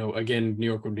think, again, New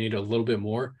York would need a little bit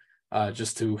more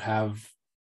just to have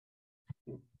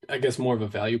I guess more of a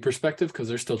value perspective because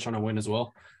they're still trying to win as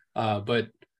well. But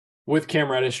with Cam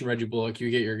Reddish and Reggie Bullock,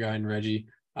 you get your guy in Reggie,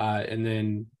 and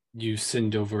then you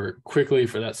send over quickly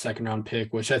for that second round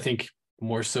pick, which I think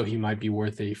more so he might be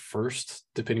worth a first,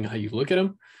 depending on how you look at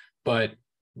him. But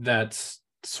that's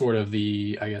sort of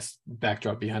the, I guess,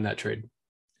 backdrop behind that trade.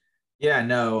 Yeah,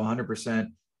 no, 100%.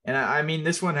 And I mean,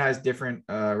 this one has different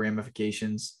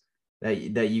ramifications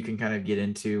that you can kind of get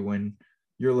into when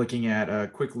you're looking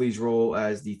at Quickly's role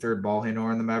as the third ball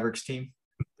handler on the Mavericks team,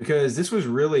 because this was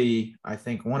really, I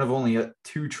think, one of only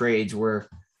 2 trades where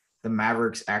the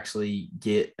Mavericks actually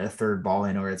get a third ball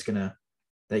handler.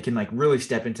 They can like really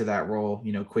step into that role,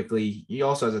 quickly. He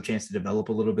also has a chance to develop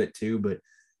a little bit too, but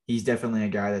he's definitely a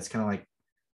guy that's kind of like,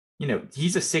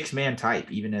 he's a 6-man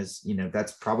type, even as,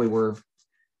 that's probably where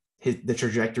the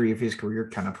trajectory of his career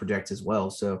kind of projects as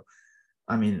well. So,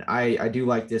 I mean, I do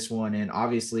like this one. And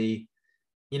obviously,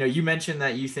 you mentioned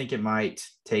that you think it might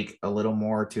take a little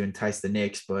more to entice the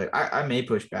Knicks, but I may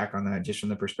push back on that just from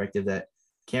the perspective that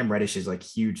Cam Reddish is like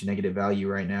huge negative value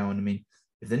right now. And I mean,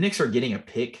 if the Knicks are getting a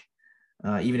pick,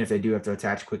 even if they do have to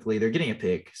attach Quickly, they're getting a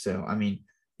pick. So, I mean,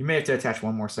 you may have to attach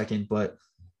one more second, but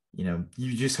you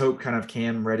just hope kind of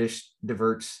Cam Reddish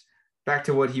diverts back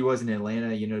to what he was in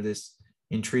Atlanta, this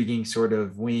intriguing sort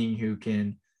of wing who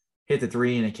can hit the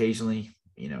 3 and occasionally,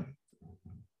 when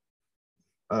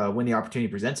the opportunity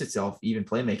presents itself, even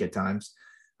play make at times.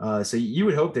 So you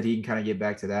would hope that he can kind of get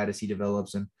back to that as he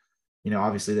develops. And,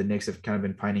 obviously the Knicks have kind of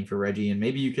been pining for Reggie, and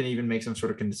maybe you can even make some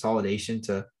sort of consolidation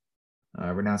to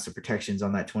renounce the protections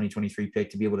on that 2023 pick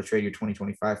to be able to trade your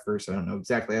 2025 first. I don't know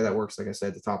exactly how that works, like I said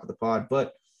at the top of the pod,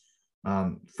 but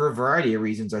for a variety of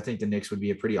reasons, I think the Knicks would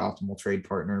be a pretty optimal trade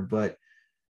partner. But,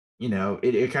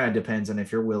 it kind of depends on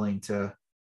if you're willing to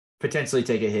potentially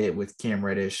take a hit with Cam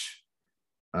Reddish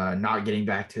not getting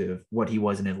back to what he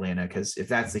was in Atlanta. Because if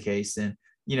that's the case, then,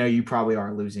 you probably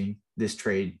are losing this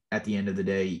trade at the end of the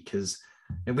day, because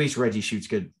at least Reggie shoots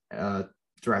good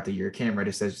throughout the year. Cam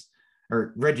Reddish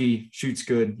Reggie shoots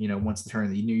good, once the turn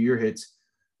of the new year hits.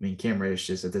 I mean, Cam Reddish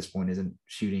just at this point isn't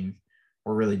shooting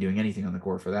or really doing anything on the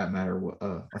court for that matter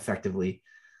effectively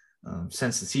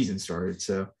since the season started.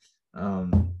 So,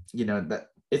 that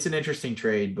it's an interesting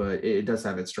trade, but it does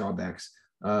have its drawbacks.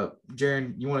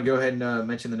 Jaron, you want to go ahead and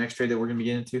mention the next trade that we're going to be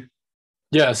getting into?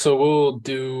 Yeah, so we'll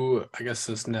do, I guess,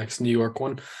 this next New York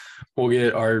one. We'll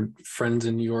get our friends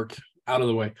in New York out of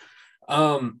the way.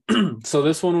 So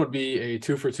this one would be a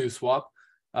 2-for-2 swap.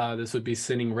 This would be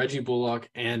sending Reggie Bullock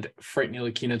and Frank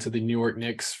Ntilikina to the New York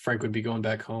Knicks. Frank would be going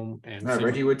back home, and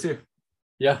Reggie would too.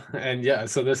 Yeah, and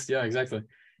so exactly.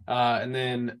 And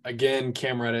then again,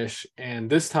 Cam Reddish, and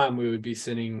this time we would be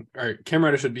Cam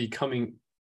Reddish would be coming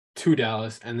to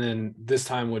Dallas, and then this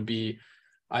time would be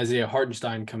Isaiah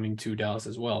Hartenstein coming to Dallas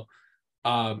as well.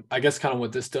 I guess kind of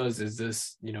what this does is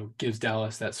this, gives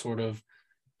Dallas that sort of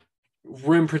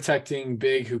rim protecting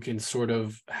big who can sort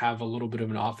of have a little bit of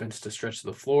an offense to stretch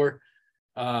the floor.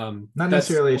 Not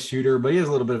necessarily a shooter, but he has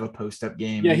a little bit of a post-up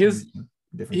game. Yeah, he's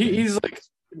like,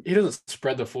 he doesn't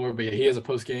spread the floor, but yeah, he has a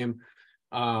post game.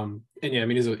 And yeah, I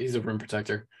mean, he's a rim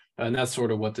protector, and that's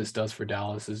sort of what this does for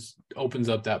Dallas, is opens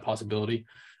up that possibility.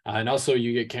 And also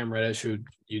you get Cam Reddish, who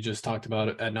you just talked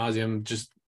about ad nauseum,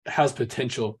 just has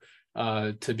potential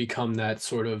to become that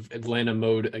sort of Atlanta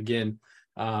mode again.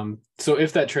 So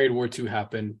if that trade were to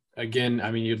happen again, I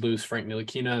mean, you'd lose Frank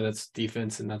Ntilikina, that's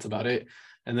defense, and that's about it.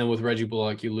 And then with Reggie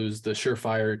Bullock, you lose the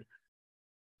surefire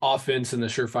offense and the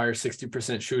surefire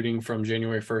 60% shooting from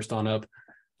January 1st on up.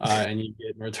 And you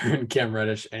get in return Cam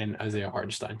Reddish and Isaiah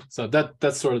Hartenstein. So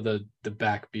that's sort of the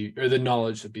backbeat or the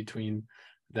knowledge between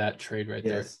that trade right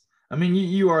there. I mean,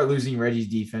 you are losing Reggie's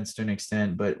defense to an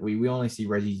extent, but we only see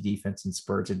Reggie's defense in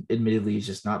spurts. Admittedly, he's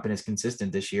just not been as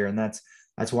consistent this year, and that's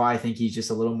why I think he's just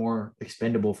a little more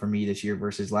expendable for me this year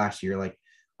versus last year. Like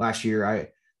last year,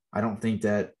 I don't think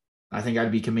that – I think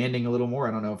I'd be commanding a little more.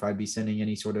 I don't know if I'd be sending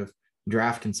any sort of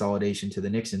draft consolidation to the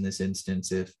Knicks in this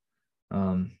instance if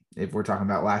we're talking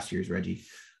about last year's Reggie.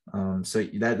 So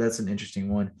that's an interesting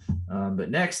one. But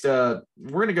next, we're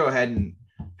going to go ahead and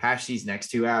hash these next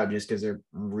 2 out just because they're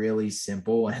really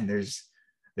simple and there's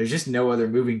just no other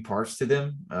moving parts to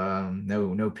them.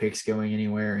 No picks going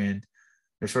anywhere, and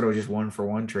they're sort of just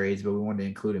 1-for-1 trades, but we wanted to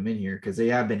include them in here because they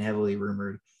have been heavily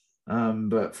rumored.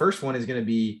 But first one is going to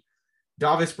be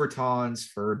Davis Bertans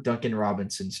for Duncan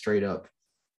Robinson straight up.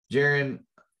 Jaron,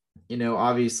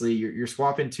 obviously you're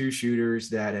swapping 2 shooters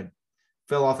that have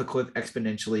fell off a cliff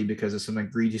exponentially because of some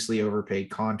egregiously overpaid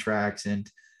contracts and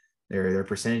their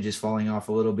percentages falling off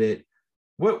a little bit.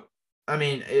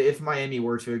 If Miami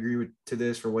were to agree to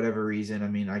this for whatever reason, I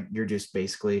mean, you're just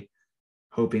basically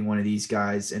hoping one of these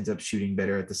guys ends up shooting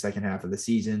better at the second half of the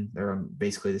season. They're on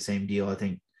basically the same deal. I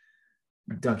think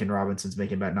Duncan Robinson's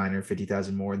making about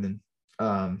 $950,000 more than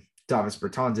Davis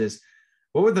Bertans is.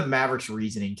 What would the Mavericks'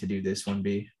 reasoning to do this one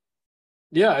be?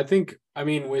 Yeah,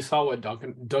 we saw what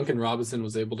Duncan Robinson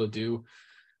was able to do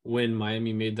when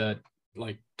Miami made that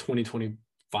 2020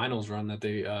 finals run that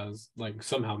they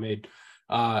somehow made.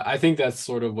 I think that's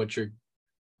sort of what you're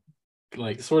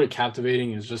sort of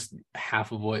captivating is just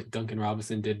half of what Duncan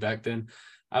Robinson did back then.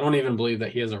 I don't even believe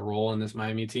that he has a role in this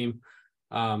Miami team.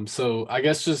 So I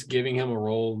guess just giving him a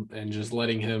role and just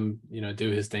letting him,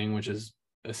 do his thing, which is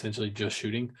essentially just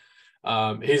shooting.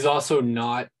 He's also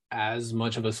not as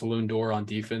much of a saloon door on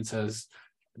defense as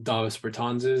Davis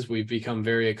Bertans is. We've become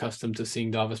very accustomed to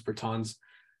seeing Davis Bertans.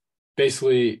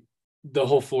 Basically, the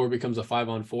whole floor becomes a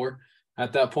 5-on-4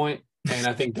 at that point. And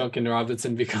I think Duncan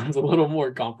Robinson becomes a little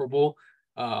more comparable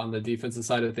on the defensive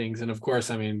side of things. And of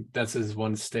course, that's his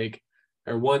one stake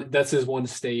that's his one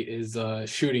state is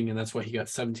shooting. And that's why he got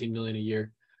 $17 million a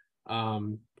year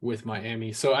with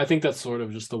Miami. So I think that's sort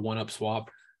of just the one-up swap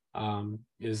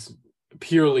is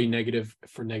purely negative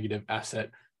for negative asset.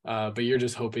 But you're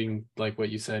just hoping, like what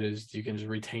you said, is you can just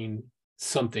retain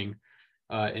something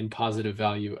in positive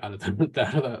value out of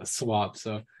that swap.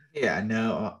 So yeah,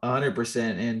 no, 100%.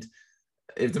 And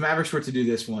if the Mavericks were to do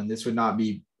this one, this would not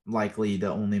be likely the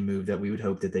only move that we would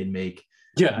hope that they'd make.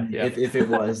 Yeah. If it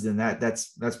was, then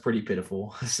that's pretty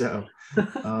pitiful. So, this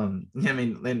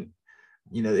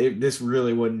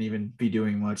really wouldn't even be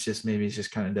doing much. Just maybe it's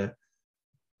just kind of to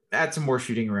add some more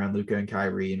shooting around Luka and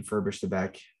Kyrie and furbish the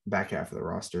back half of the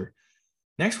roster.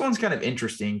 Next one's kind of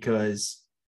interesting because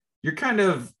you're kind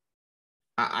of,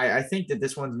 I think that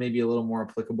this one's maybe a little more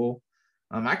applicable.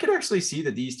 I could actually see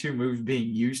that these two moves being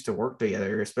used to work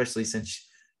together, especially since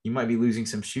you might be losing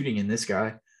some shooting in this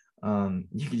guy.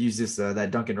 You could use this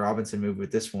that Duncan Robinson move with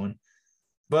this one.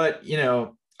 But,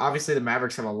 obviously the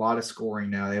Mavericks have a lot of scoring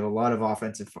now. They have a lot of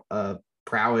offensive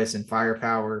prowess and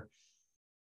firepower.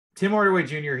 Tim Hardaway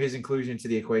Jr., his inclusion to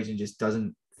the equation just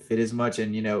doesn't fit as much.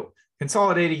 And,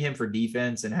 consolidating him for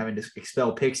defense and having to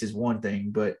expel picks is one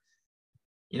thing. But,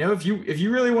 if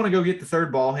you really want to go get the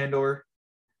third ball handler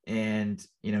and,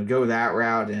 go that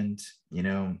route and,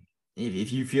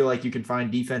 if you feel like you can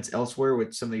find defense elsewhere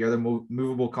with some of the other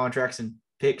movable contracts and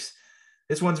picks,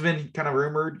 this one's been kind of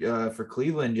rumored for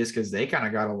Cleveland just because they kind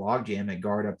of got a logjam at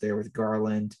guard up there with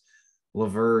Garland,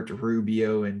 LeVert,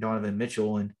 Rubio, and Donovan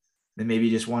Mitchell. And then maybe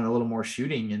just want a little more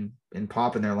shooting and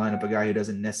pop in their lineup, a guy who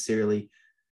doesn't necessarily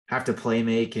have to play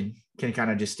make and can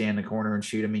kind of just stand in the corner and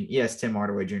shoot. Yes, Tim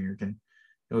Hardaway Jr.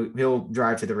 He'll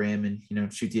drive to the rim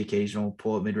and, shoot the occasional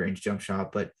pull-up mid-range jump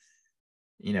shot, but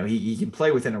he can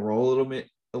play within a role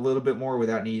a little bit more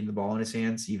without needing the ball in his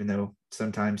hands, even though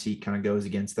sometimes he kind of goes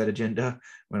against that agenda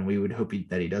when we would hope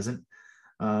that he doesn't.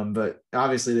 But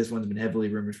obviously this one's been heavily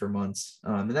rumored for months.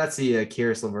 And that's the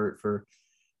Caris LeVert for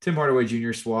Tim Hardaway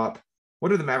Jr. swap.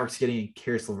 What are the Mavericks getting in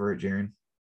Caris LeVert, Jaron?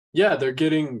 Yeah, they're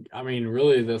getting,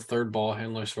 really the third ball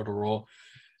handler sort of role.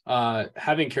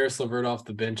 Having Caris LeVert off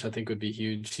the bench, I think would be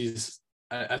huge.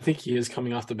 I think he is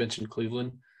coming off the bench in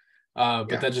Cleveland.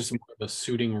 But that's just more of a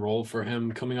suiting role for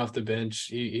him coming off the bench.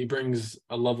 He brings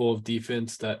a level of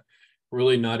defense that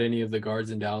really not any of the guards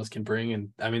in Dallas can bring.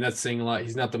 And that's saying a lot.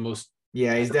 He's not the most.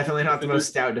 Yeah, he's definitely not the most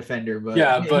stout defender,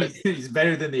 but he's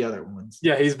better than the other ones.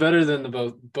 Yeah, he's better than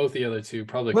both the other two,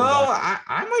 probably. Well,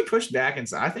 I might push back and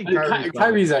say I think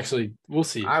Kyrie's actually, we'll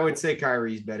see. I would say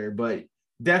Kyrie's better, but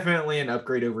definitely an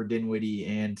upgrade over Dinwiddie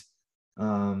and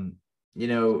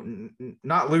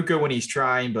not Luka when he's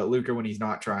trying, but Luka when he's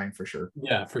not trying for sure.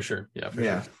 Yeah, for sure. Yeah, for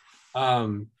sure.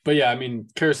 But yeah,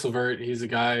 Caris LeVert, he's a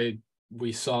guy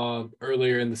we saw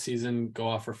earlier in the season go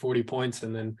off for 40 points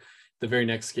and then the very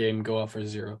next game go off for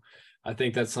 0. I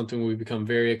think that's something we've become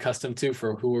very accustomed to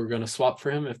for who we're going to swap for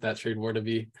him if that trade were to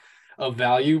be of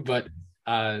value. But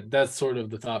that's sort of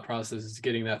the thought process, is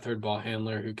getting that third ball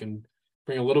handler who can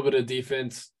bring a little bit of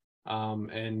defense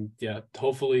and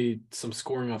hopefully some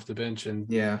scoring off the bench.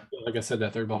 And like I said,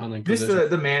 that third ball handling just position.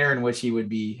 the manner in which he would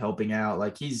be helping out.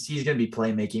 Like he's going to be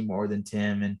playmaking more than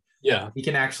Tim, and he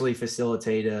can actually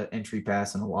facilitate a entry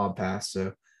pass and a lob pass.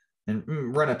 So, and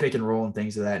run a pick and roll and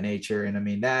things of that nature.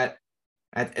 And that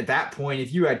at that point,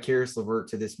 if you add Caris LeVert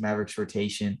to this Mavericks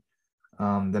rotation,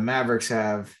 the Mavericks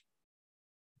have,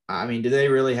 do they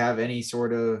really have any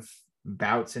sort of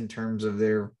bouts in terms of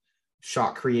their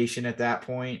shot creation at that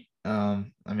point?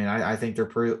 I think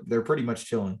they're pretty much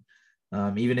chilling.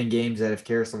 Even in games that if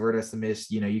Caris LeVert has to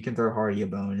miss, you can throw Hardy a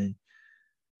bone. And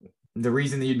the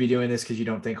reason that you'd be doing this because you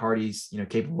don't think Hardy's,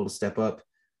 capable to step up.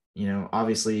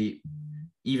 Obviously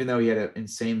even though he had an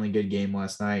insanely good game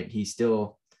last night, we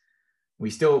still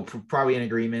probably in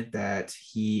agreement that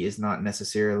he is not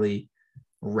necessarily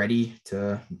ready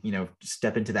to,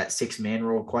 step into that 6-man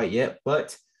role quite yet.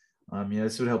 But,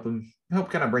 this would help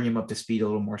kind of bring him up to speed a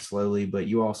little more slowly. But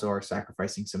you also are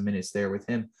sacrificing some minutes there with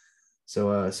him.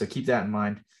 So keep that in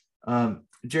mind.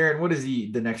 Jaron, what is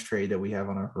the next trade that we have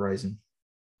on our horizon?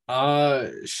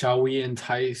 Shall we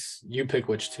entice, you pick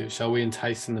which two? Shall we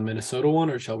entice in the Minnesota one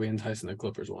or shall we entice in the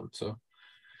Clippers one? So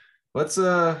let's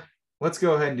go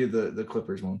ahead and do the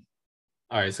Clippers one.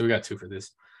 All right, so we got two for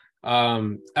this.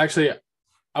 Actually,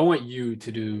 I want you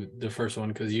to do the first one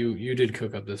because you did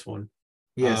cook up this one.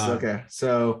 Yes, okay.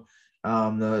 So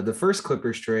the first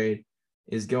Clippers trade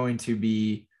is going to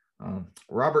be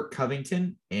Robert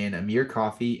Covington and Amir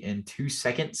Coffey in 2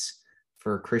 seconds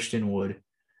for Christian Wood.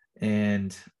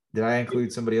 And did I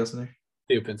include somebody else in there?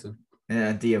 Theo Pinson.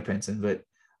 Theo Pinson, but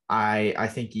I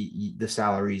think the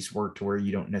salaries work to where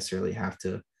you don't necessarily have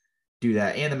to do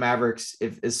that. And the Mavericks,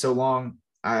 if it's so long,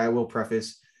 I will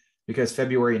preface, because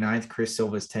February 9th, Chris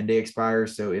Silva's 10-day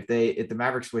expires. So if the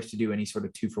Mavericks wish to do any sort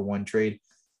of 2-for-1 trade,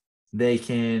 they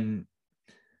can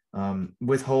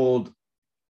withhold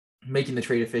making the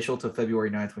trade official till February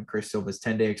 9th when Chris Silva's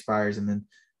 10-day expires. And then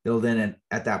they'll then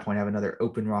at that point have another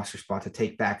open roster spot to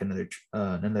take back another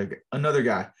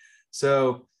guy.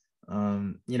 So,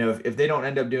 if they don't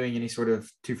end up doing any sort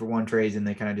of 2-for-1 trades and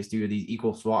they kind of just do these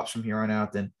equal swaps from here on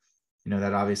out, then,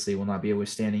 that obviously will not be a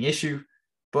withstanding issue.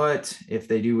 But if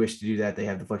they do wish to do that, they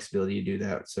have the flexibility to do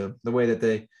that. So the way that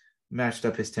they matched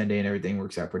up his 10-day and everything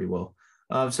works out pretty well.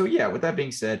 With that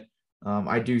being said,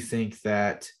 I do think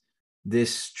that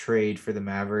this trade for the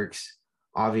Mavericks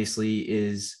obviously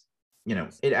is,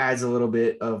 it adds a little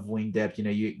bit of wing depth.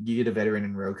 You get a veteran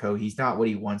in Rocco. He's not what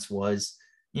he once was.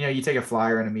 You take a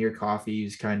flyer on Amir Coffey,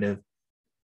 he's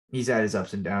had his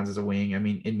ups and downs as a wing. I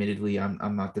mean, admittedly,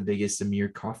 I'm not the biggest Amir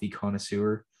Coffey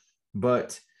connoisseur,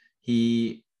 but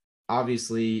he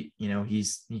obviously,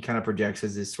 he kind of projects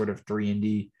as this sort of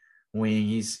 3-and-D wing.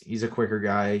 He's a quicker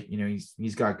guy.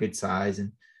 He's got good size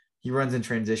and he runs in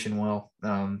transition well. He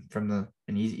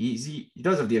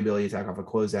does have the ability to attack off a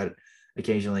closeout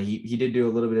occasionally. He did do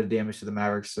a little bit of damage to the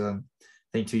Mavericks. I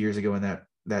think 2 years ago in that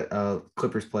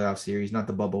Clippers playoff series, not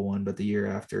the bubble one, but the year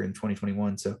after in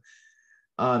 2021. So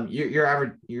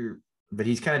but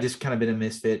he's kind of been a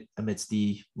misfit amidst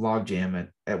the logjam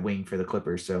at wing for the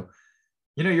Clippers. So,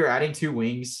 you're adding 2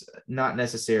 wings, not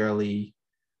necessarily,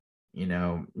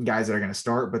 guys that are going to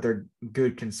start, but they're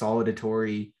good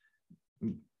consolidatory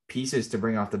pieces to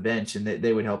bring off the bench, and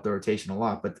they would help the rotation a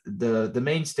lot. But the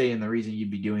mainstay and the reason you'd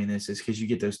be doing this is because you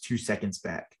get those 2 seconds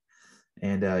back,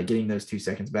 and getting those 2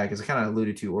 seconds back, as I kind of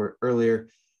alluded to earlier,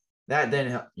 that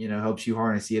then helps you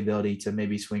harness the ability to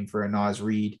maybe swing for a Naz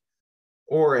Reid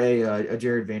or a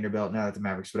Jared Vanderbilt, now that the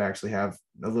Mavericks would actually have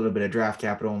a little bit of draft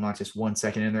capital, not just 1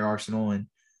 second in their arsenal. And,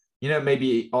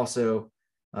 maybe also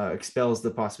expels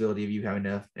the possibility of you having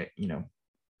to,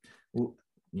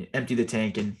 empty the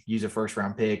tank and use a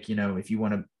first-round pick. If you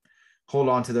want to hold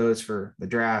on to those for the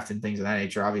draft and things of that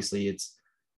nature, obviously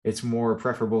it's more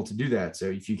preferable to do that. So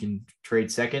if you can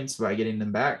trade seconds by getting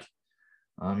them back,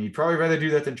 you'd probably rather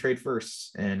do that than trade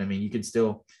first. And, you can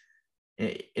still –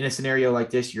 in a scenario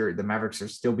like this, the Mavericks are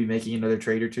still be making another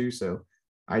trade or two. So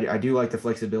I do like the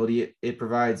flexibility it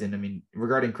provides. And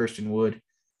regarding Christian Wood,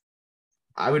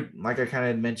 I would, like I kind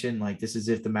of mentioned, like this is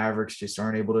if the Mavericks just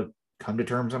aren't able to come to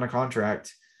terms on a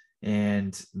contract,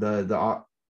 and the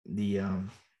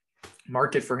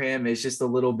market for him is just a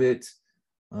little bit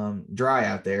dry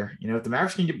out there. If the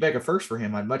Mavericks can get back a first for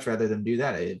him, I'd much rather them do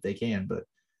that if they can. But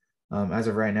as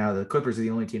of right now, the Clippers are the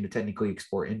only team to technically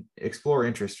explore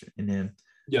interest in him.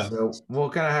 Yeah. So we'll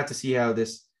kind of have to see how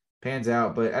this pans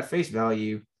out. But at face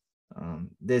value,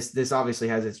 this obviously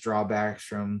has its drawbacks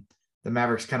from the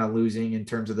Mavericks kind of losing in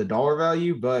terms of the dollar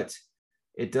value, but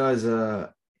it does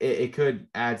it could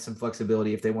add some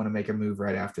flexibility if they want to make a move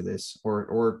right after this,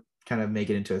 or kind of make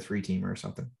it into a 3-teamer or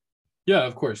something. Yeah,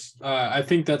 of course. I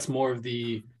think that's more of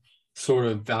the sort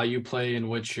of value play in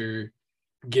which you're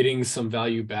getting some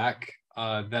value back.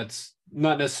 That's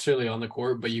not necessarily on the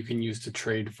court, but you can use to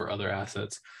trade for other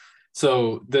assets.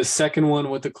 So the second one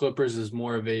with the Clippers is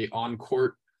more of a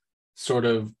on-court sort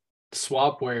of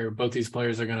swap where both these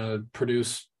players are going to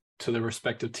produce to their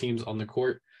respective teams on the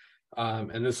court.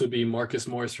 And this would be Marcus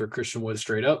Morris for Christian Wood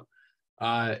straight up.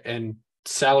 And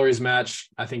salaries match,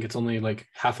 I think it's only like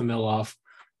 $500,000 off.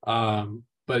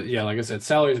 But yeah, like I said,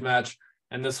 salaries match.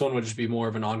 And this one would just be more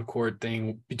of an on-court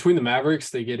thing. Between the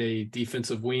Mavericks, they get a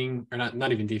defensive wing, or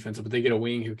not even defensive, but they get a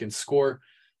wing who can score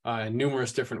in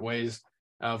numerous different ways.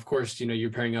 Of course, you're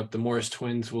pairing up the Morris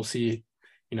twins. We'll see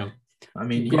you know, I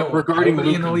mean, regarding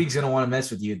nobody in the Luka, league's gonna want to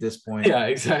mess with you at this point. yeah,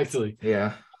 exactly.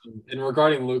 Yeah. And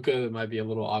regarding Luka, it might be a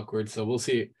little awkward. So we'll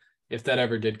see if that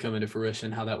ever did come into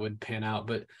fruition, how that would pan out.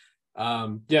 But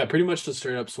yeah, pretty much just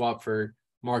straight up swap for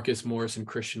Marcus Morris and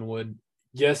Christian Wood.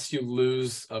 Yes, you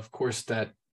lose, of course,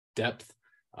 that depth,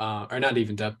 or not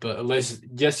even depth, but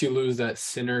yes, you lose that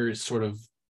center sort of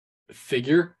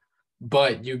figure,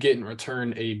 but you get in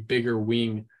return a bigger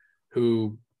wing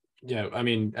who, yeah, I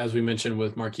mean, as we mentioned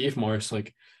with Markieff Morris,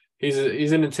 like he's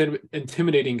an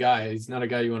intimidating guy. He's not a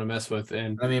guy you want to mess with.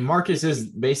 And I mean, Marcus is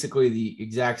basically the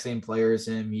exact same player as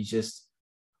him. He's just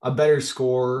a better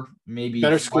scorer, maybe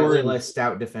slightly less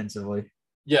stout defensively.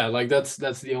 Yeah, like that's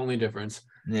the only difference.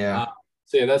 Yeah.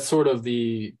 So yeah, that's sort of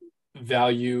the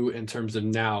value in terms of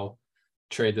now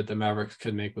trade that the Mavericks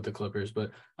could make with the Clippers.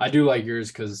 But I do like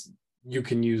yours because you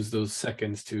can use those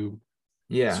seconds to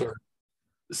sort of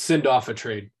send off a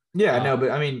trade. Yeah, no,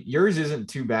 but I mean, yours isn't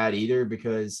too bad either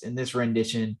because in this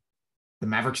rendition, the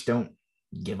Mavericks don't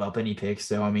give up any picks.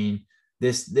 So, I mean,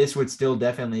 this would still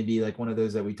definitely be like one of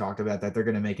those that we talked about that they're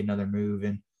going to make another move.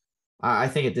 And I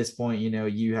think at this point,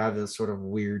 you have this sort of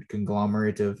weird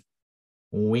conglomerate of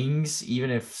wings, even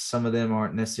if some of them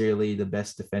aren't necessarily the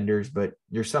best defenders, but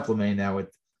you're supplementing that with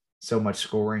so much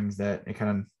scorings that it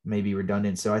kind of may be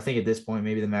redundant. So I think at this point,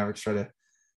 maybe the Mavericks try to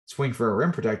swing for a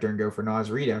rim protector and go for Naz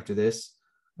Reid after this.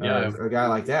 A guy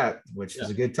like that, which is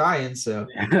a good tie-in. So,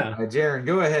 Jaron,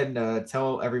 go ahead and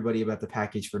tell everybody about the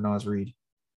package for Naz Reid.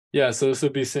 Yeah, so this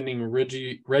would be sending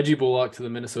Reggie Bullock to the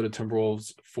Minnesota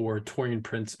Timberwolves for Taurean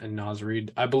Prince and Naz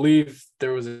Reid. I believe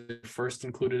there was a first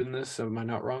included in this, so am I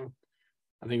not wrong?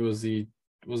 I think it was it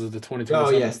the 2027? Oh,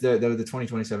 yes, the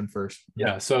 2027 first.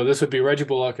 Yeah, so this would be Reggie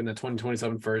Bullock and the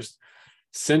 2027 first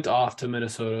sent off to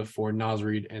Minnesota for Naz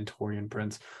Reid and Taurean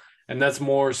Prince. And that's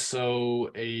more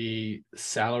so a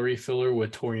salary filler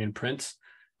with Taurean Prince.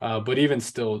 But even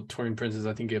still, Taurean Prince is,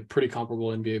 I think, a pretty comparable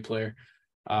NBA player,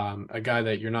 a guy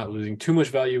that you're not losing too much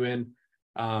value in.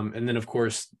 And then, of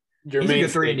course, he's a good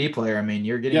 3-and-D player. I mean,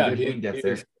 you're getting good wing depth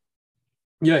there.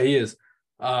 Yeah, he is.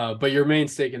 But your main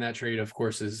stake in that trade, of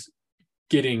course, is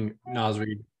getting Naz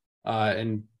Reid.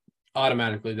 And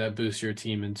automatically that boosts your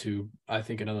team into, I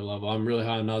think, another level. I'm really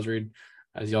high on Naz Reid,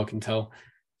 as y'all can tell.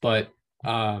 But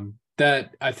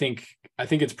that I think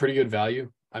it's pretty good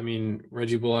value. I mean,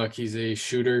 Reggie Bullock, he's a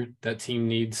shooter. That team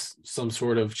needs some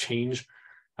sort of change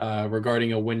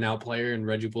regarding a win now player, and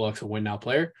Reggie Bullock's a win now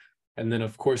player. And then,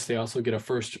 of course, they also get a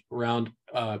first round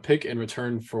pick in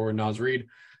return for Naz Reid.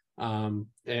 And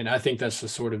I think that's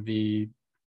just sort of the,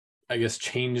 I guess,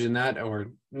 change in that,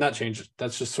 or not change.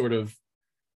 That's just sort of,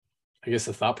 I guess,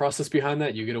 the thought process behind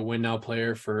that. You get a win now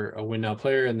player for a win now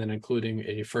player, and then including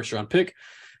a first round pick.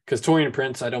 Because Taurean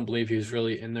Prince, I don't believe he's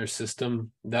really in their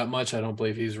system that much. I don't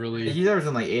believe he's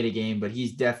averaging like 8 a game, but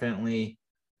he's definitely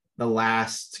the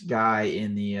last guy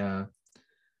in the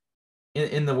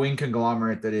in the wing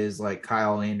conglomerate that is like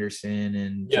Kyle Anderson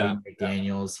and Jaden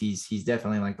McDaniels. He's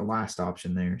definitely like the last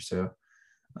option there. So,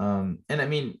 and I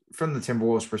mean, from the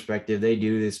Timberwolves perspective, they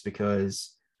do this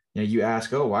because you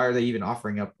ask, why are they even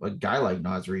offering up a guy like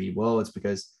Naz Reid? Well, it's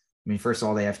because, I mean, first of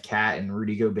all, they have Cat and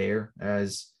Rudy Gobert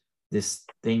as this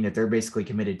thing that they're basically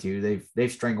committed to.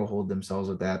 They've stranglehold themselves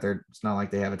with that. It's not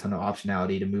like they have a ton of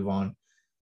optionality to move on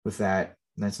with that.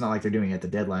 And it's not like they're doing it at the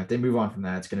deadline. If they move on from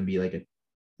that, it's going to be like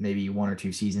maybe 1 or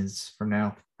 2 seasons from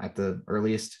now at the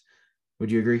earliest.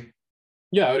 Would you agree?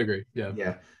 Yeah, I would agree. Yeah.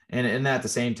 Yeah. And at the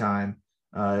same time,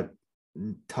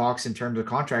 talks in terms of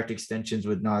contract extensions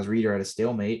with Naz Reid are at a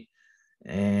stalemate.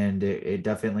 And it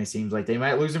definitely seems like they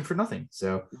might lose him for nothing.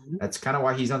 So that's kind of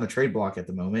why he's on the trade block at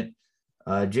the moment.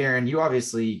 Jaron, you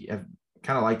obviously have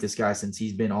kind of liked this guy since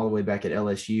he's been all the way back at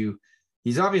LSU.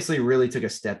 He's obviously really took a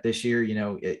step this year.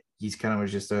 He's kind of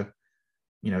was just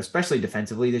especially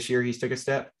defensively this year, he's took a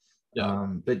step. Yeah.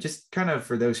 But just kind of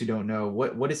for those who don't know,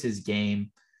 what is his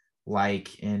game like,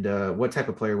 and what type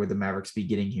of player would the Mavericks be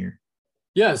getting here?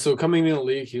 Yeah, so coming in the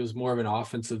league, he was more of an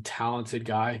offensive talented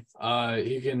guy.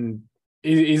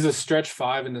 He's a stretch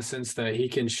 5 in the sense that he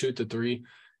can shoot the 3.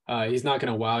 He's not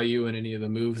going to wow you in any of the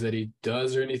moves that he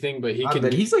does or anything, but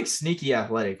he's like sneaky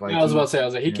athletic. Like I was about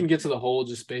to say, he can get to the hole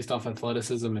just based off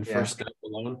athleticism and first step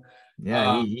alone.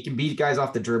 Yeah, he can beat guys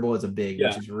off the dribble as a big,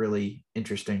 which is really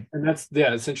interesting. And it's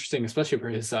interesting, especially for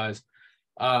his size.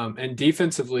 And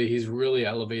defensively, he's really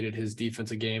elevated his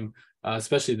defensive game,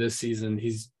 especially this season.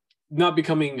 He's not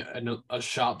becoming a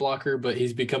shot blocker, but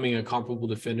he's becoming a comparable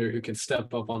defender who can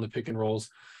step up on the pick and rolls,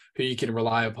 who you can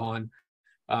rely upon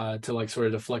to like sort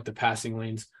of deflect the passing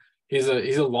lanes. He's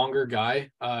a longer guy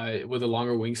with a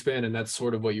longer wingspan, and that's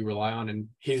sort of what you rely on. And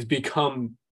he's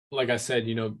become like I said,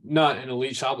 not an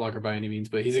elite shot blocker by any means,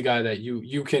 but he's a guy that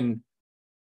you can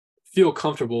feel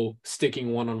comfortable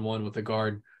sticking one-on-one with a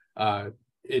guard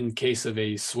in case of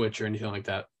a switch or anything like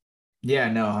that.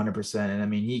 Yeah, no, 100%. And I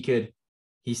mean,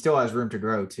 he still has room to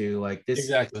grow too. Like this,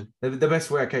 Exactly. The best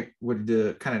way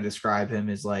would kind of describe him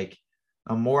is like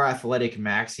a more athletic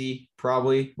Maxey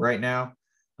probably right now.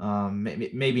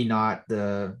 Maybe not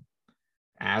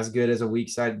as good as a weak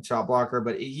side shot blocker,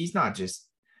 but he's not just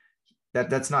that.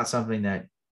 That's not something that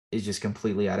is just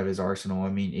completely out of his arsenal. I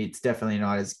mean, it's definitely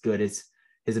not as good as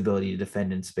his ability to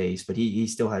defend in space, but he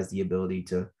still has the ability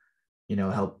to,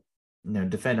 help,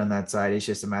 defend on that side. It's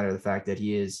just a matter of the fact that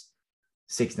he is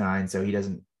 6'9", so he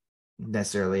doesn't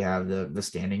necessarily have the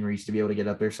standing reach to be able to get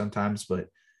up there sometimes. But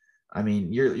I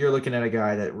mean, you're looking at a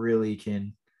guy that really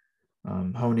can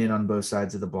hone in on both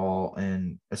sides of the ball,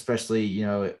 and especially,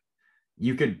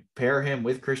 you could pair him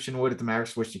with Christian Wood if the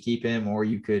Mavericks wish to keep him, or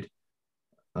you could,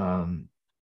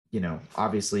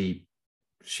 obviously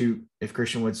shoot. If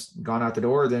Christian Wood's gone out the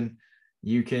door, then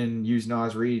you can use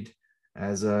Naz Reid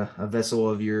as a vessel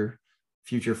of your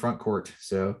future front court.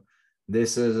 So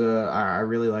this is I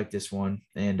really like this one.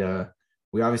 And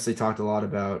we obviously talked a lot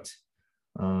about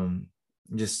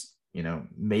just,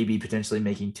 maybe potentially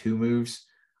making two moves.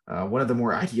 One of the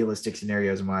more idealistic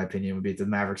scenarios, in my opinion, would be if the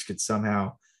Mavericks could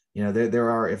somehow, there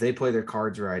are, if they play their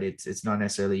cards right, it's not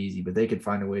necessarily easy, but they could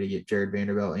find a way to get Jared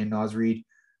Vanderbilt and Naz Reid.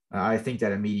 I think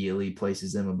that immediately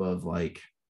places them above, like,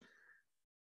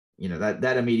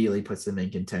 that immediately puts them in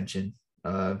contention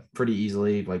pretty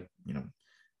easily. Like,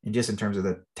 and just in terms of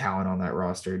the talent on that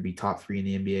roster, it'd be top 3 in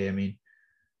the NBA. I mean,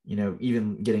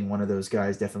 even getting one of those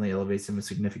guys definitely elevates them a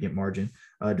significant margin.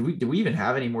 Do we even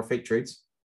have any more fake trades?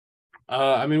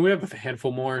 I mean, we have a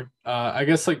handful more. I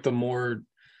guess like the more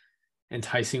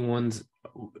enticing ones,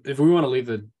 if we want to leave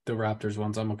the Raptors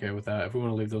ones, I'm okay with that. If we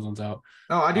want to leave those ones out.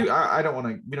 No, I do. I don't want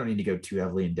to. We don't need to go too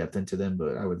heavily in depth into them,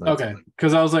 but I would like. Okay,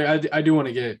 because I was like, I do want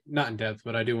to get not in depth,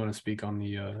 but I do want to speak on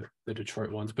the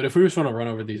Detroit ones. But if we just want to run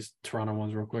over these Toronto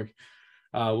ones real quick,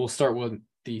 we'll start with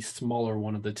the smaller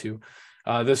one of the two.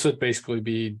 This would basically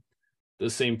be the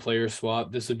same player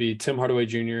swap. This would be Tim Hardaway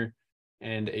Jr.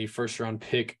 and a first-round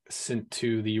pick sent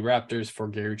to the Raptors for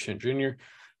Gary Trent Jr.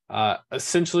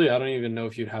 Essentially, I don't even know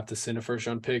if you'd have to send a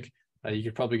first-round pick. You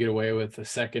could probably get away with a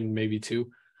second, maybe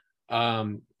two.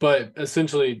 But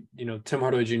essentially, Tim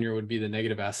Hardaway Jr. would be the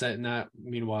negative asset in that.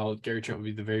 Meanwhile, Gary Trent would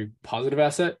be the very positive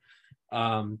asset.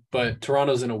 But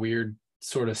Toronto's in a weird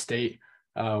sort of state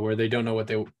where they don't know what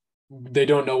they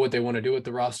don't know what they want to do with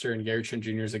the roster. And Gary Trent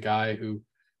Jr. is a guy who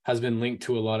has been linked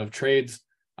to a lot of trades.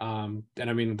 And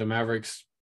I mean, the Mavericks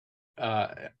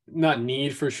not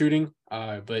need for shooting,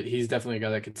 but he's definitely a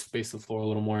guy that can space the floor a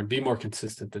little more and be more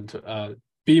consistent than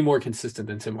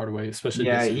Tim Hardaway, especially.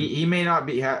 Yeah, he may not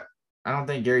be. I don't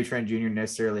think Gary Trent Jr.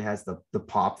 necessarily has the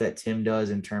pop that Tim does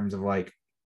in terms of like,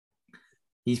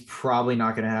 he's probably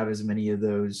not going to have as many of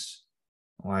those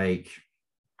like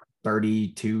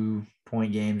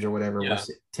 32-point games or whatever. Yeah. Where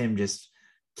Tim just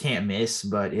can't miss,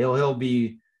 but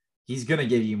he's going to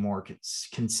give you more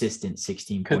consistent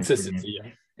 16 points. Consistency,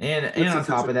 yeah. And on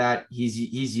top of that,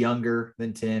 he's younger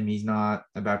than Tim. He's not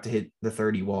about to hit the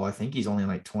 30 wall. I think he's only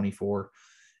like 24.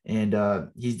 And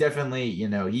he's definitely,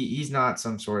 he's not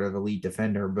some sort of elite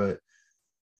defender, but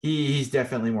he's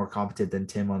definitely more competent than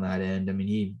Tim on that end. I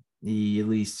mean, he at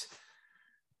least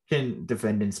can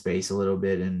defend in space a little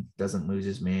bit and doesn't lose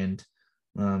his man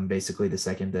basically the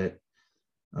second that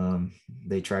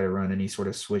they try to run any sort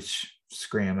of switch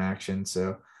scram action.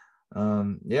 So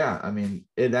yeah, I mean,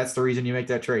 that's the reason you make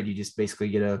that trade. You just basically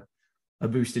get a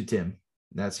boosted Tim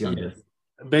that's younger.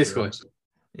 Yeah, basically. So,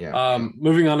 yeah.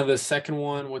 Moving on to the second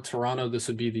one with Toronto, this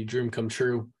would be the dream come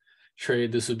true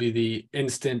trade. This would be the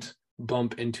instant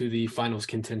bump into the finals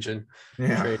contention.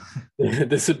 Yeah. Trade.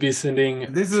 This would be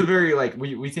sending. This is a very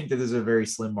we think that there's a very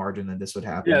slim margin that this would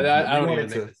happen. Yeah, I don't even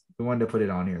think. We wanted to put it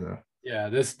on here though. Yeah,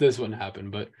 this wouldn't happen,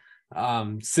 but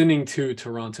sending to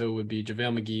Toronto would be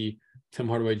JaVale McGee, Tim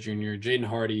Hardaway Jr., Jaden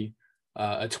Hardy,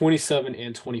 a 27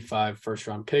 and 25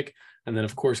 first-round pick. And then,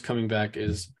 of course, coming back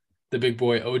is the big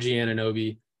boy OG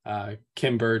Anunoby,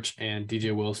 Kim Birch, and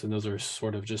DJ Wilson. Those are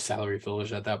sort of just salary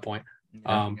fillers at that point.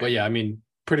 Okay. But, yeah, I mean,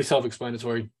 pretty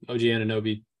self-explanatory. OG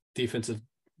Anunoby, defensive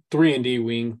 3-and-D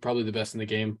wing, probably the best in the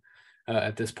game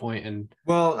at this point. And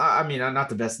well, I mean, I'm not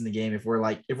the best in the game if we're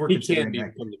he can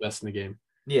become the best in the game.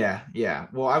 Yeah.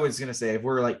 Well, I was going to say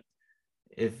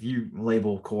if you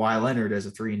label Kawhi Leonard as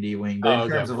a 3-and-D wing,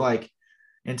 but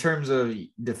in terms of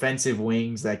defensive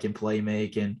wings that can play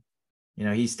make, and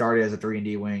he started as a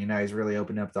 3-and-D wing and now he's really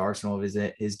opened up the arsenal of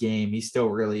his game. He's still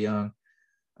really young.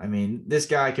 I mean, this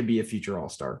guy could be a future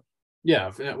all-star.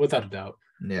 Yeah, without a doubt.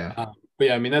 Yeah. But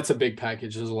yeah, I mean, that's a big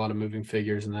package. There's a lot of moving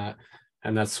figures in that.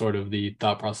 And that's sort of the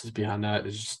thought process behind that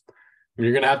is just, I mean,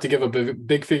 you're going to have to give a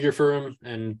big figure for him.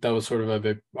 And that was sort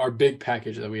of our big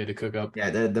package that we had to cook up. Yeah.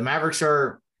 The Mavericks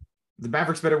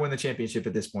better win the championship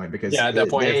at this point because Yeah, at that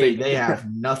point, they have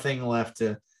nothing left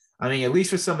to. I mean, at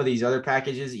least with some of these other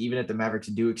packages, even if the Mavericks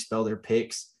do expel their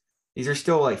picks, these are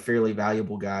still like fairly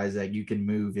valuable guys that you can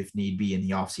move if need be in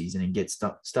the offseason and get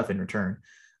stuff in return.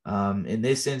 In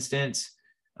this instance,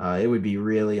 it would be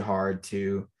really hard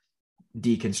to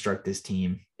deconstruct this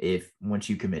team once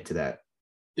you commit to that.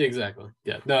 Exactly.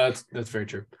 Yeah, no, that's very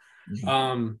true.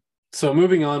 Mm-hmm. So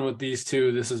moving on with these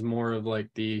two, this is more of like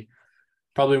the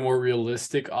probably more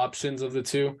realistic options of the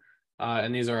two.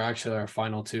 And these are actually our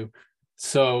final two.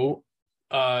 So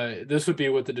this would be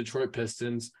with the Detroit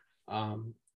Pistons.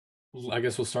 I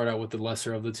guess we'll start out with the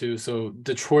lesser of the two. So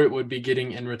Detroit would be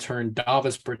getting in return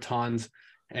Davis Bertans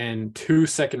and 2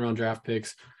 second-round draft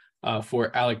picks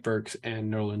for Alec Burks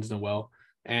and Nerlens Noel.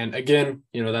 And again,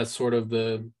 that's sort of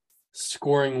the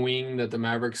scoring wing that the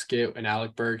Mavericks get. And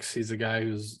Alec Burks, he's a guy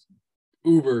who's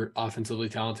uber offensively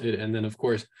talented. And then, of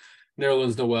course,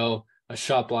 Nerlens Noel, a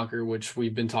shot blocker, which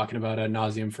we've been talking about ad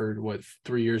nauseum for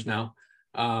 3 years now.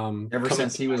 Ever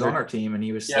since he was on our team and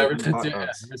he was ever since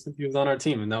he was on our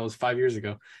team, and that was 5 years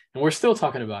ago, and we're still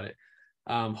talking about it.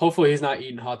 Hopefully he's not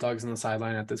eating hot dogs on the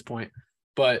sideline at this point,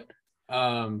 but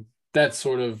that's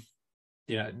sort of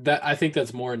that I think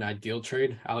that's more an ideal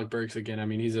trade. Alec Burks, again, I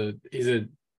mean, he's a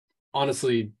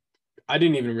honestly, I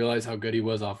didn't even realize how good he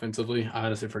was offensively. I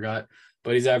honestly forgot,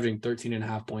 but he's averaging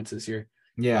 13.5 points this year.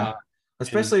 Yeah,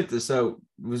 especially so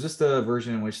was this the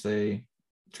version in which they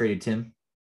traded Tim?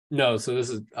 No, so this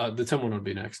is the Tim one would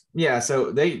be next. Yeah, so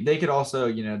they could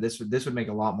also, this would make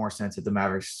a lot more sense if the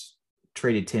Mavericks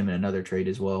traded Tim in another trade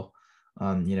as well.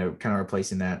 Kind of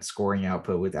replacing that scoring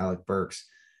output with Alec Burks.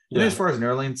 And as far as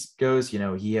Nerlens goes,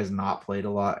 he has not played a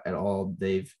lot at all.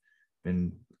 They've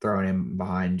been throwing him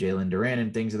behind Jalen Duran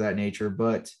and things of that nature.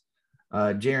 But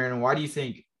Jaren, why do you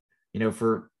think,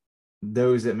 for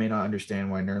those that may not understand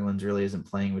why Nerlens really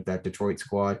isn't playing with that Detroit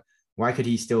squad, why could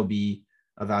he still be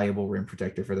a valuable rim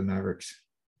protector for the Mavericks?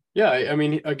 Yeah, I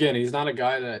mean, again, he's not a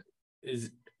guy that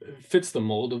fits the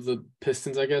mold of the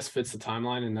Pistons, I guess, fits the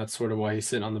timeline, and that's sort of why he's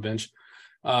sitting on the bench.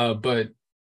 But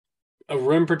a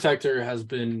rim protector has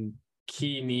been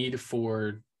key need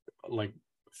for like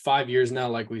 5 years now,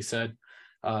 like we said.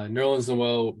 Nerlens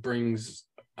Noel brings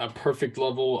a perfect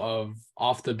level of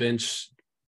off the bench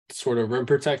sort of rim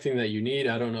protecting that you need.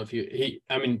 I don't know if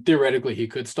I mean, theoretically he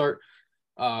could start,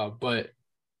 but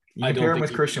you can pair him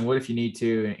with Christian Wood if you need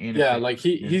to. And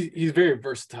he's very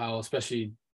versatile,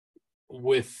 especially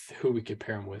with who we could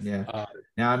pair him with. Yeah.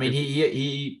 Now, I mean,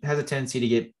 he has a tendency to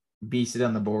get beasted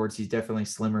on the boards. He's definitely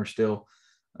slimmer still,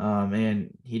 and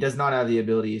he does not have the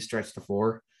ability to stretch the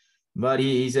floor. But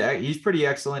he's pretty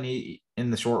excellent. He in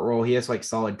the short roll, he has like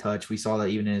solid touch. We saw that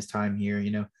even in his time here.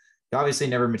 He obviously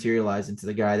never materialized into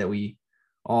the guy that we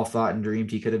all thought and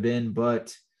dreamed he could have been,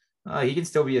 but he can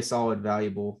still be a solid,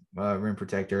 valuable rim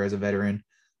protector as a veteran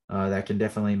that can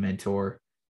definitely mentor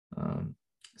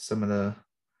some of the.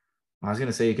 I was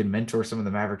gonna say he can mentor some of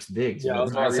the Mavericks bigs. Yeah, I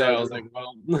was about to say. I was like,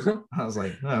 well, I was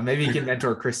like, maybe he can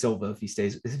mentor Chris Silva if he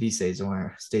stays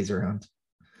around.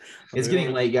 It's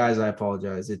getting late, guys. I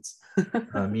apologize. It's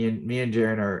me and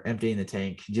Jaren are emptying the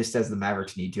tank just as the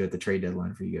Mavericks need to at the trade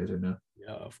deadline for you guys right now.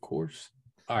 Yeah, of course.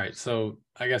 All right, so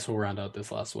I guess we'll round out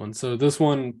this last one. So this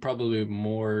one probably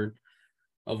more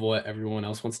of what everyone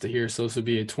else wants to hear. So this would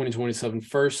be a 2027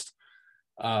 first.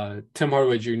 Tim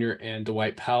Hardaway Jr. and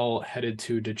Dwight Powell headed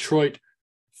to Detroit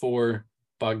for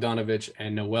Bogdanovich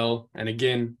and Noel. And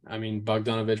again, I mean,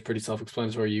 Bogdanovich, pretty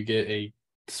self-explanatory. You get a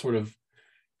sort of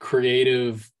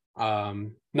creative,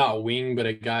 not wing, but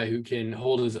a guy who can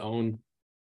hold his own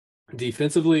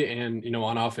defensively and,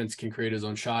 on offense can create his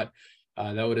own shot.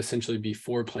 That would essentially be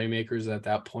 4 playmakers at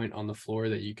that point on the floor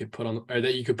that you could put on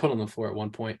the floor at one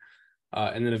point.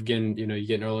 And then again, you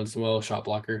get Nerlens Noel, shot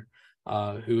blocker,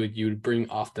 who you would bring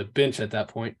off the bench at that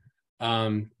point.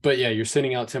 But yeah, you're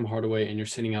sending out Tim Hardaway and you're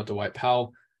sending out Dwight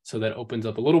Powell. So that opens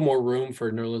up a little more room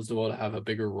for Nerlens Noel to have a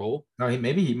bigger role. No,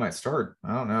 maybe he might start.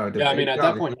 I don't know. Yeah, I mean, at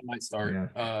that point he might start,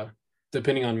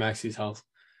 depending on Maxi's health.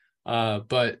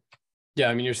 But yeah,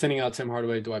 I mean, you're sending out Tim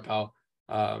Hardaway, Dwight Powell,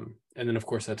 and then of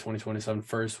course that 2027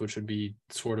 first, which would be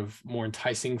sort of more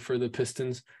enticing for the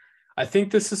Pistons. I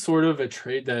think this is sort of a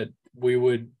trade that we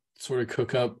would sort of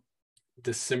cook up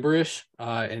December-ish,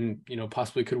 and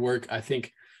possibly could work. I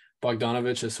think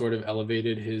Bogdanovich has sort of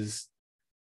elevated his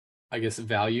I guess,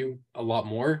 value a lot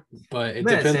more, but it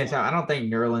But at the depends. same time, I don't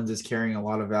think Nerlens is carrying a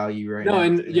lot of value right No, now.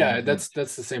 and yeah, that's the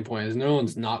same point. Is no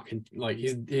one's not like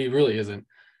he really isn't.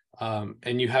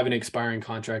 And you have an expiring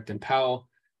contract in Powell,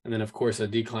 and then of course a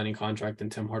declining contract in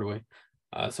Tim Hardaway.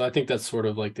 So I think that's sort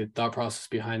of like the thought process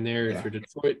behind there if you're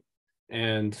Detroit.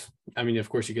 And I mean, of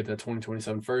course, you get that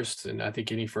 2027 first, and I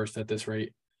think any first at this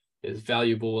rate is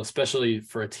valuable, especially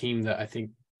for a team that I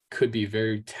think could be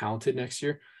very talented next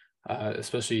year,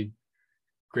 especially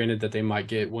granted that they might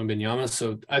get Wembanyama.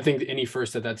 So I think any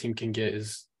first that team can get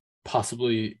is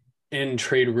possibly in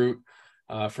trade route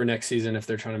for next season if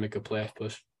they're trying to make a playoff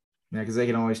push. Yeah, because they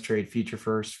can always trade future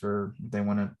first for if they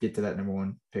want to get to that number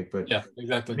one pick. But yeah,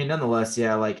 exactly. I mean, nonetheless,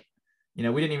 yeah, like, you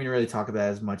know, we didn't even really talk about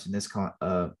as much in this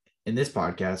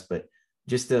podcast, but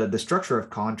just the structure of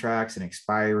contracts and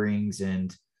expirings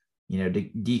and, you know,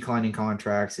 declining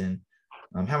contracts and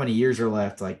how many years are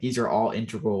left. Like, these are all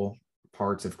integral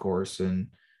parts, of course, and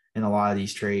in a lot of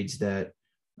these trades that,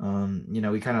 you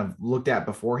know, we kind of looked at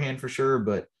beforehand for sure,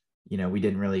 but, you know, we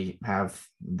didn't really have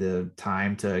the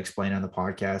time to explain on the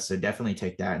podcast. So definitely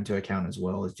take that into account as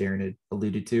well, as Jaron had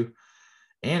alluded to.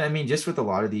 And I mean, just with a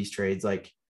lot of these trades, like,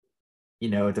 you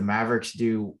know, if the Mavericks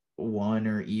do one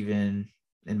or even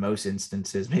in most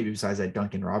instances, maybe besides that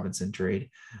Duncan Robinson trade,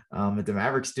 if the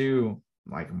Mavericks do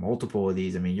like multiple of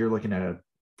these, I mean, you're looking at a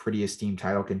pretty esteemed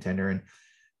title contender. And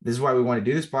this is why we want to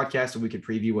do this podcast, so we could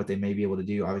preview what they may be able to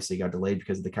do. Obviously, it got delayed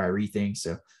because of the Kyrie thing,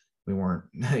 so we weren't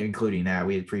including that.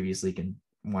 We had previously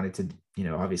wanted to, you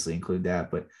know, obviously include that,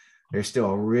 but there's still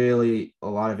a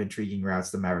lot of intriguing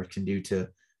routes the Mavericks can do to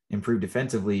improve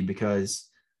defensively, because,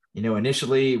 you know,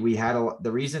 initially we had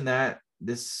the reason that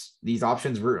these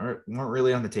options weren't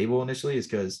really on the table initially is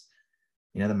because,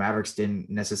 you know, the Mavericks didn't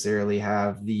necessarily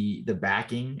have the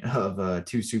backing of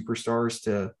two superstars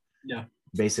to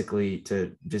basically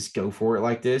to just go for it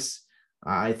like this.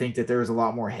 I think that there was a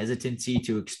lot more hesitancy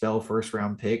to expel first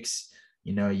round picks.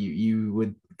 You know, you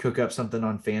would cook up something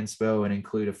on Fanspo and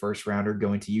include a first rounder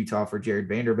going to Utah for Jared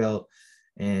Vanderbilt.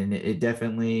 And it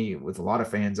definitely, with a lot of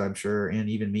fans, I'm sure, and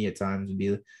even me at times, would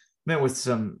be met with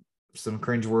some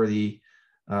cringeworthy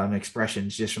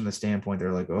expressions, just from the standpoint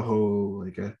they're like, oh,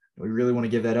 like we really want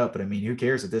to give that up. But I mean, who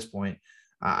cares at this point?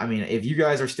 I mean, if you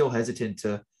guys are still hesitant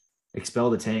to expel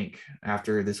the tank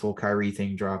after this whole Kyrie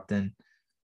thing dropped, then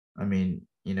I mean,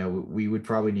 you know, we would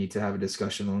probably need to have a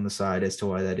discussion on the side as to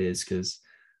why that is, because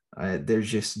there's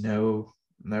just no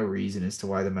reason as to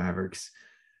why the Mavericks,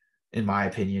 in my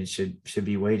opinion, should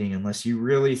be waiting, unless you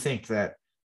really think that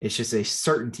it's just a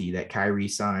certainty that Kyrie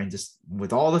signs, just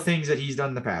with all the things that he's done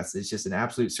in the past. It's just an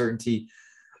absolute certainty.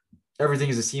 Everything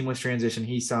is a seamless transition.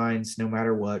 He signs no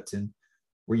matter what. And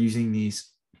we're using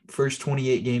these first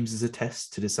 28 games as a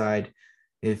test to decide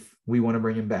if we want to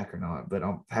bring him back or not. But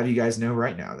I'll have you guys know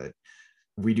right now that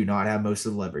we do not have most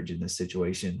of the leverage in this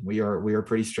situation. We are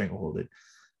pretty strangleholded.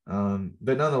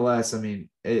 But nonetheless, I mean,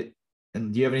 and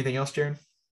do you have anything else, Jaron?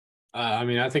 I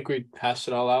mean, I think we hashed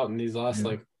it all out in these last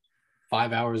like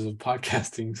 5 hours of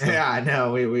podcasting. So. Yeah, I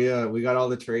know. We got all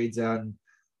the trades out, and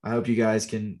I hope you guys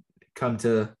can come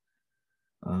to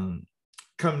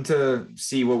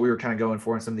see what we were kind of going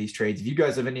for in some of these trades. If you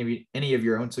guys have any of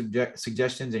your own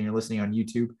suggestions and you're listening on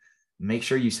YouTube, make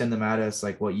sure you send them at us,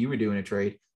 like what you would do in a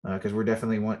trade, because we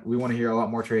want to hear a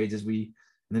lot more trades, as in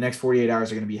the next 48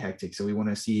 hours are going to be hectic. So we want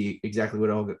to see exactly what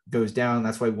all goes down.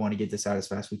 That's why we want to get this out as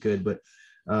fast as we could. But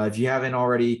if you haven't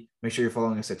already, make sure you're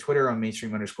following us at Twitter on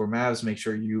mainstream_Mavs. Make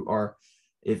sure you are,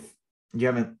 if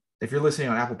you're listening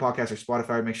on Apple Podcasts or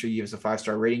Spotify, make sure you give us a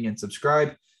 5-star rating and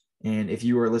subscribe. And if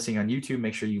you are listening on YouTube,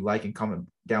 make sure you like and comment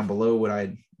down below what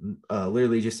I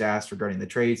literally just asked regarding the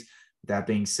trades. That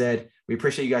being said, we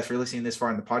appreciate you guys for listening this far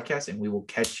in the podcast, and we will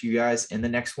catch you guys in the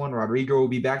next one. Rodrigo will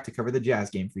be back to cover the Jazz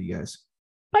game for you guys.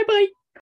 Bye-bye.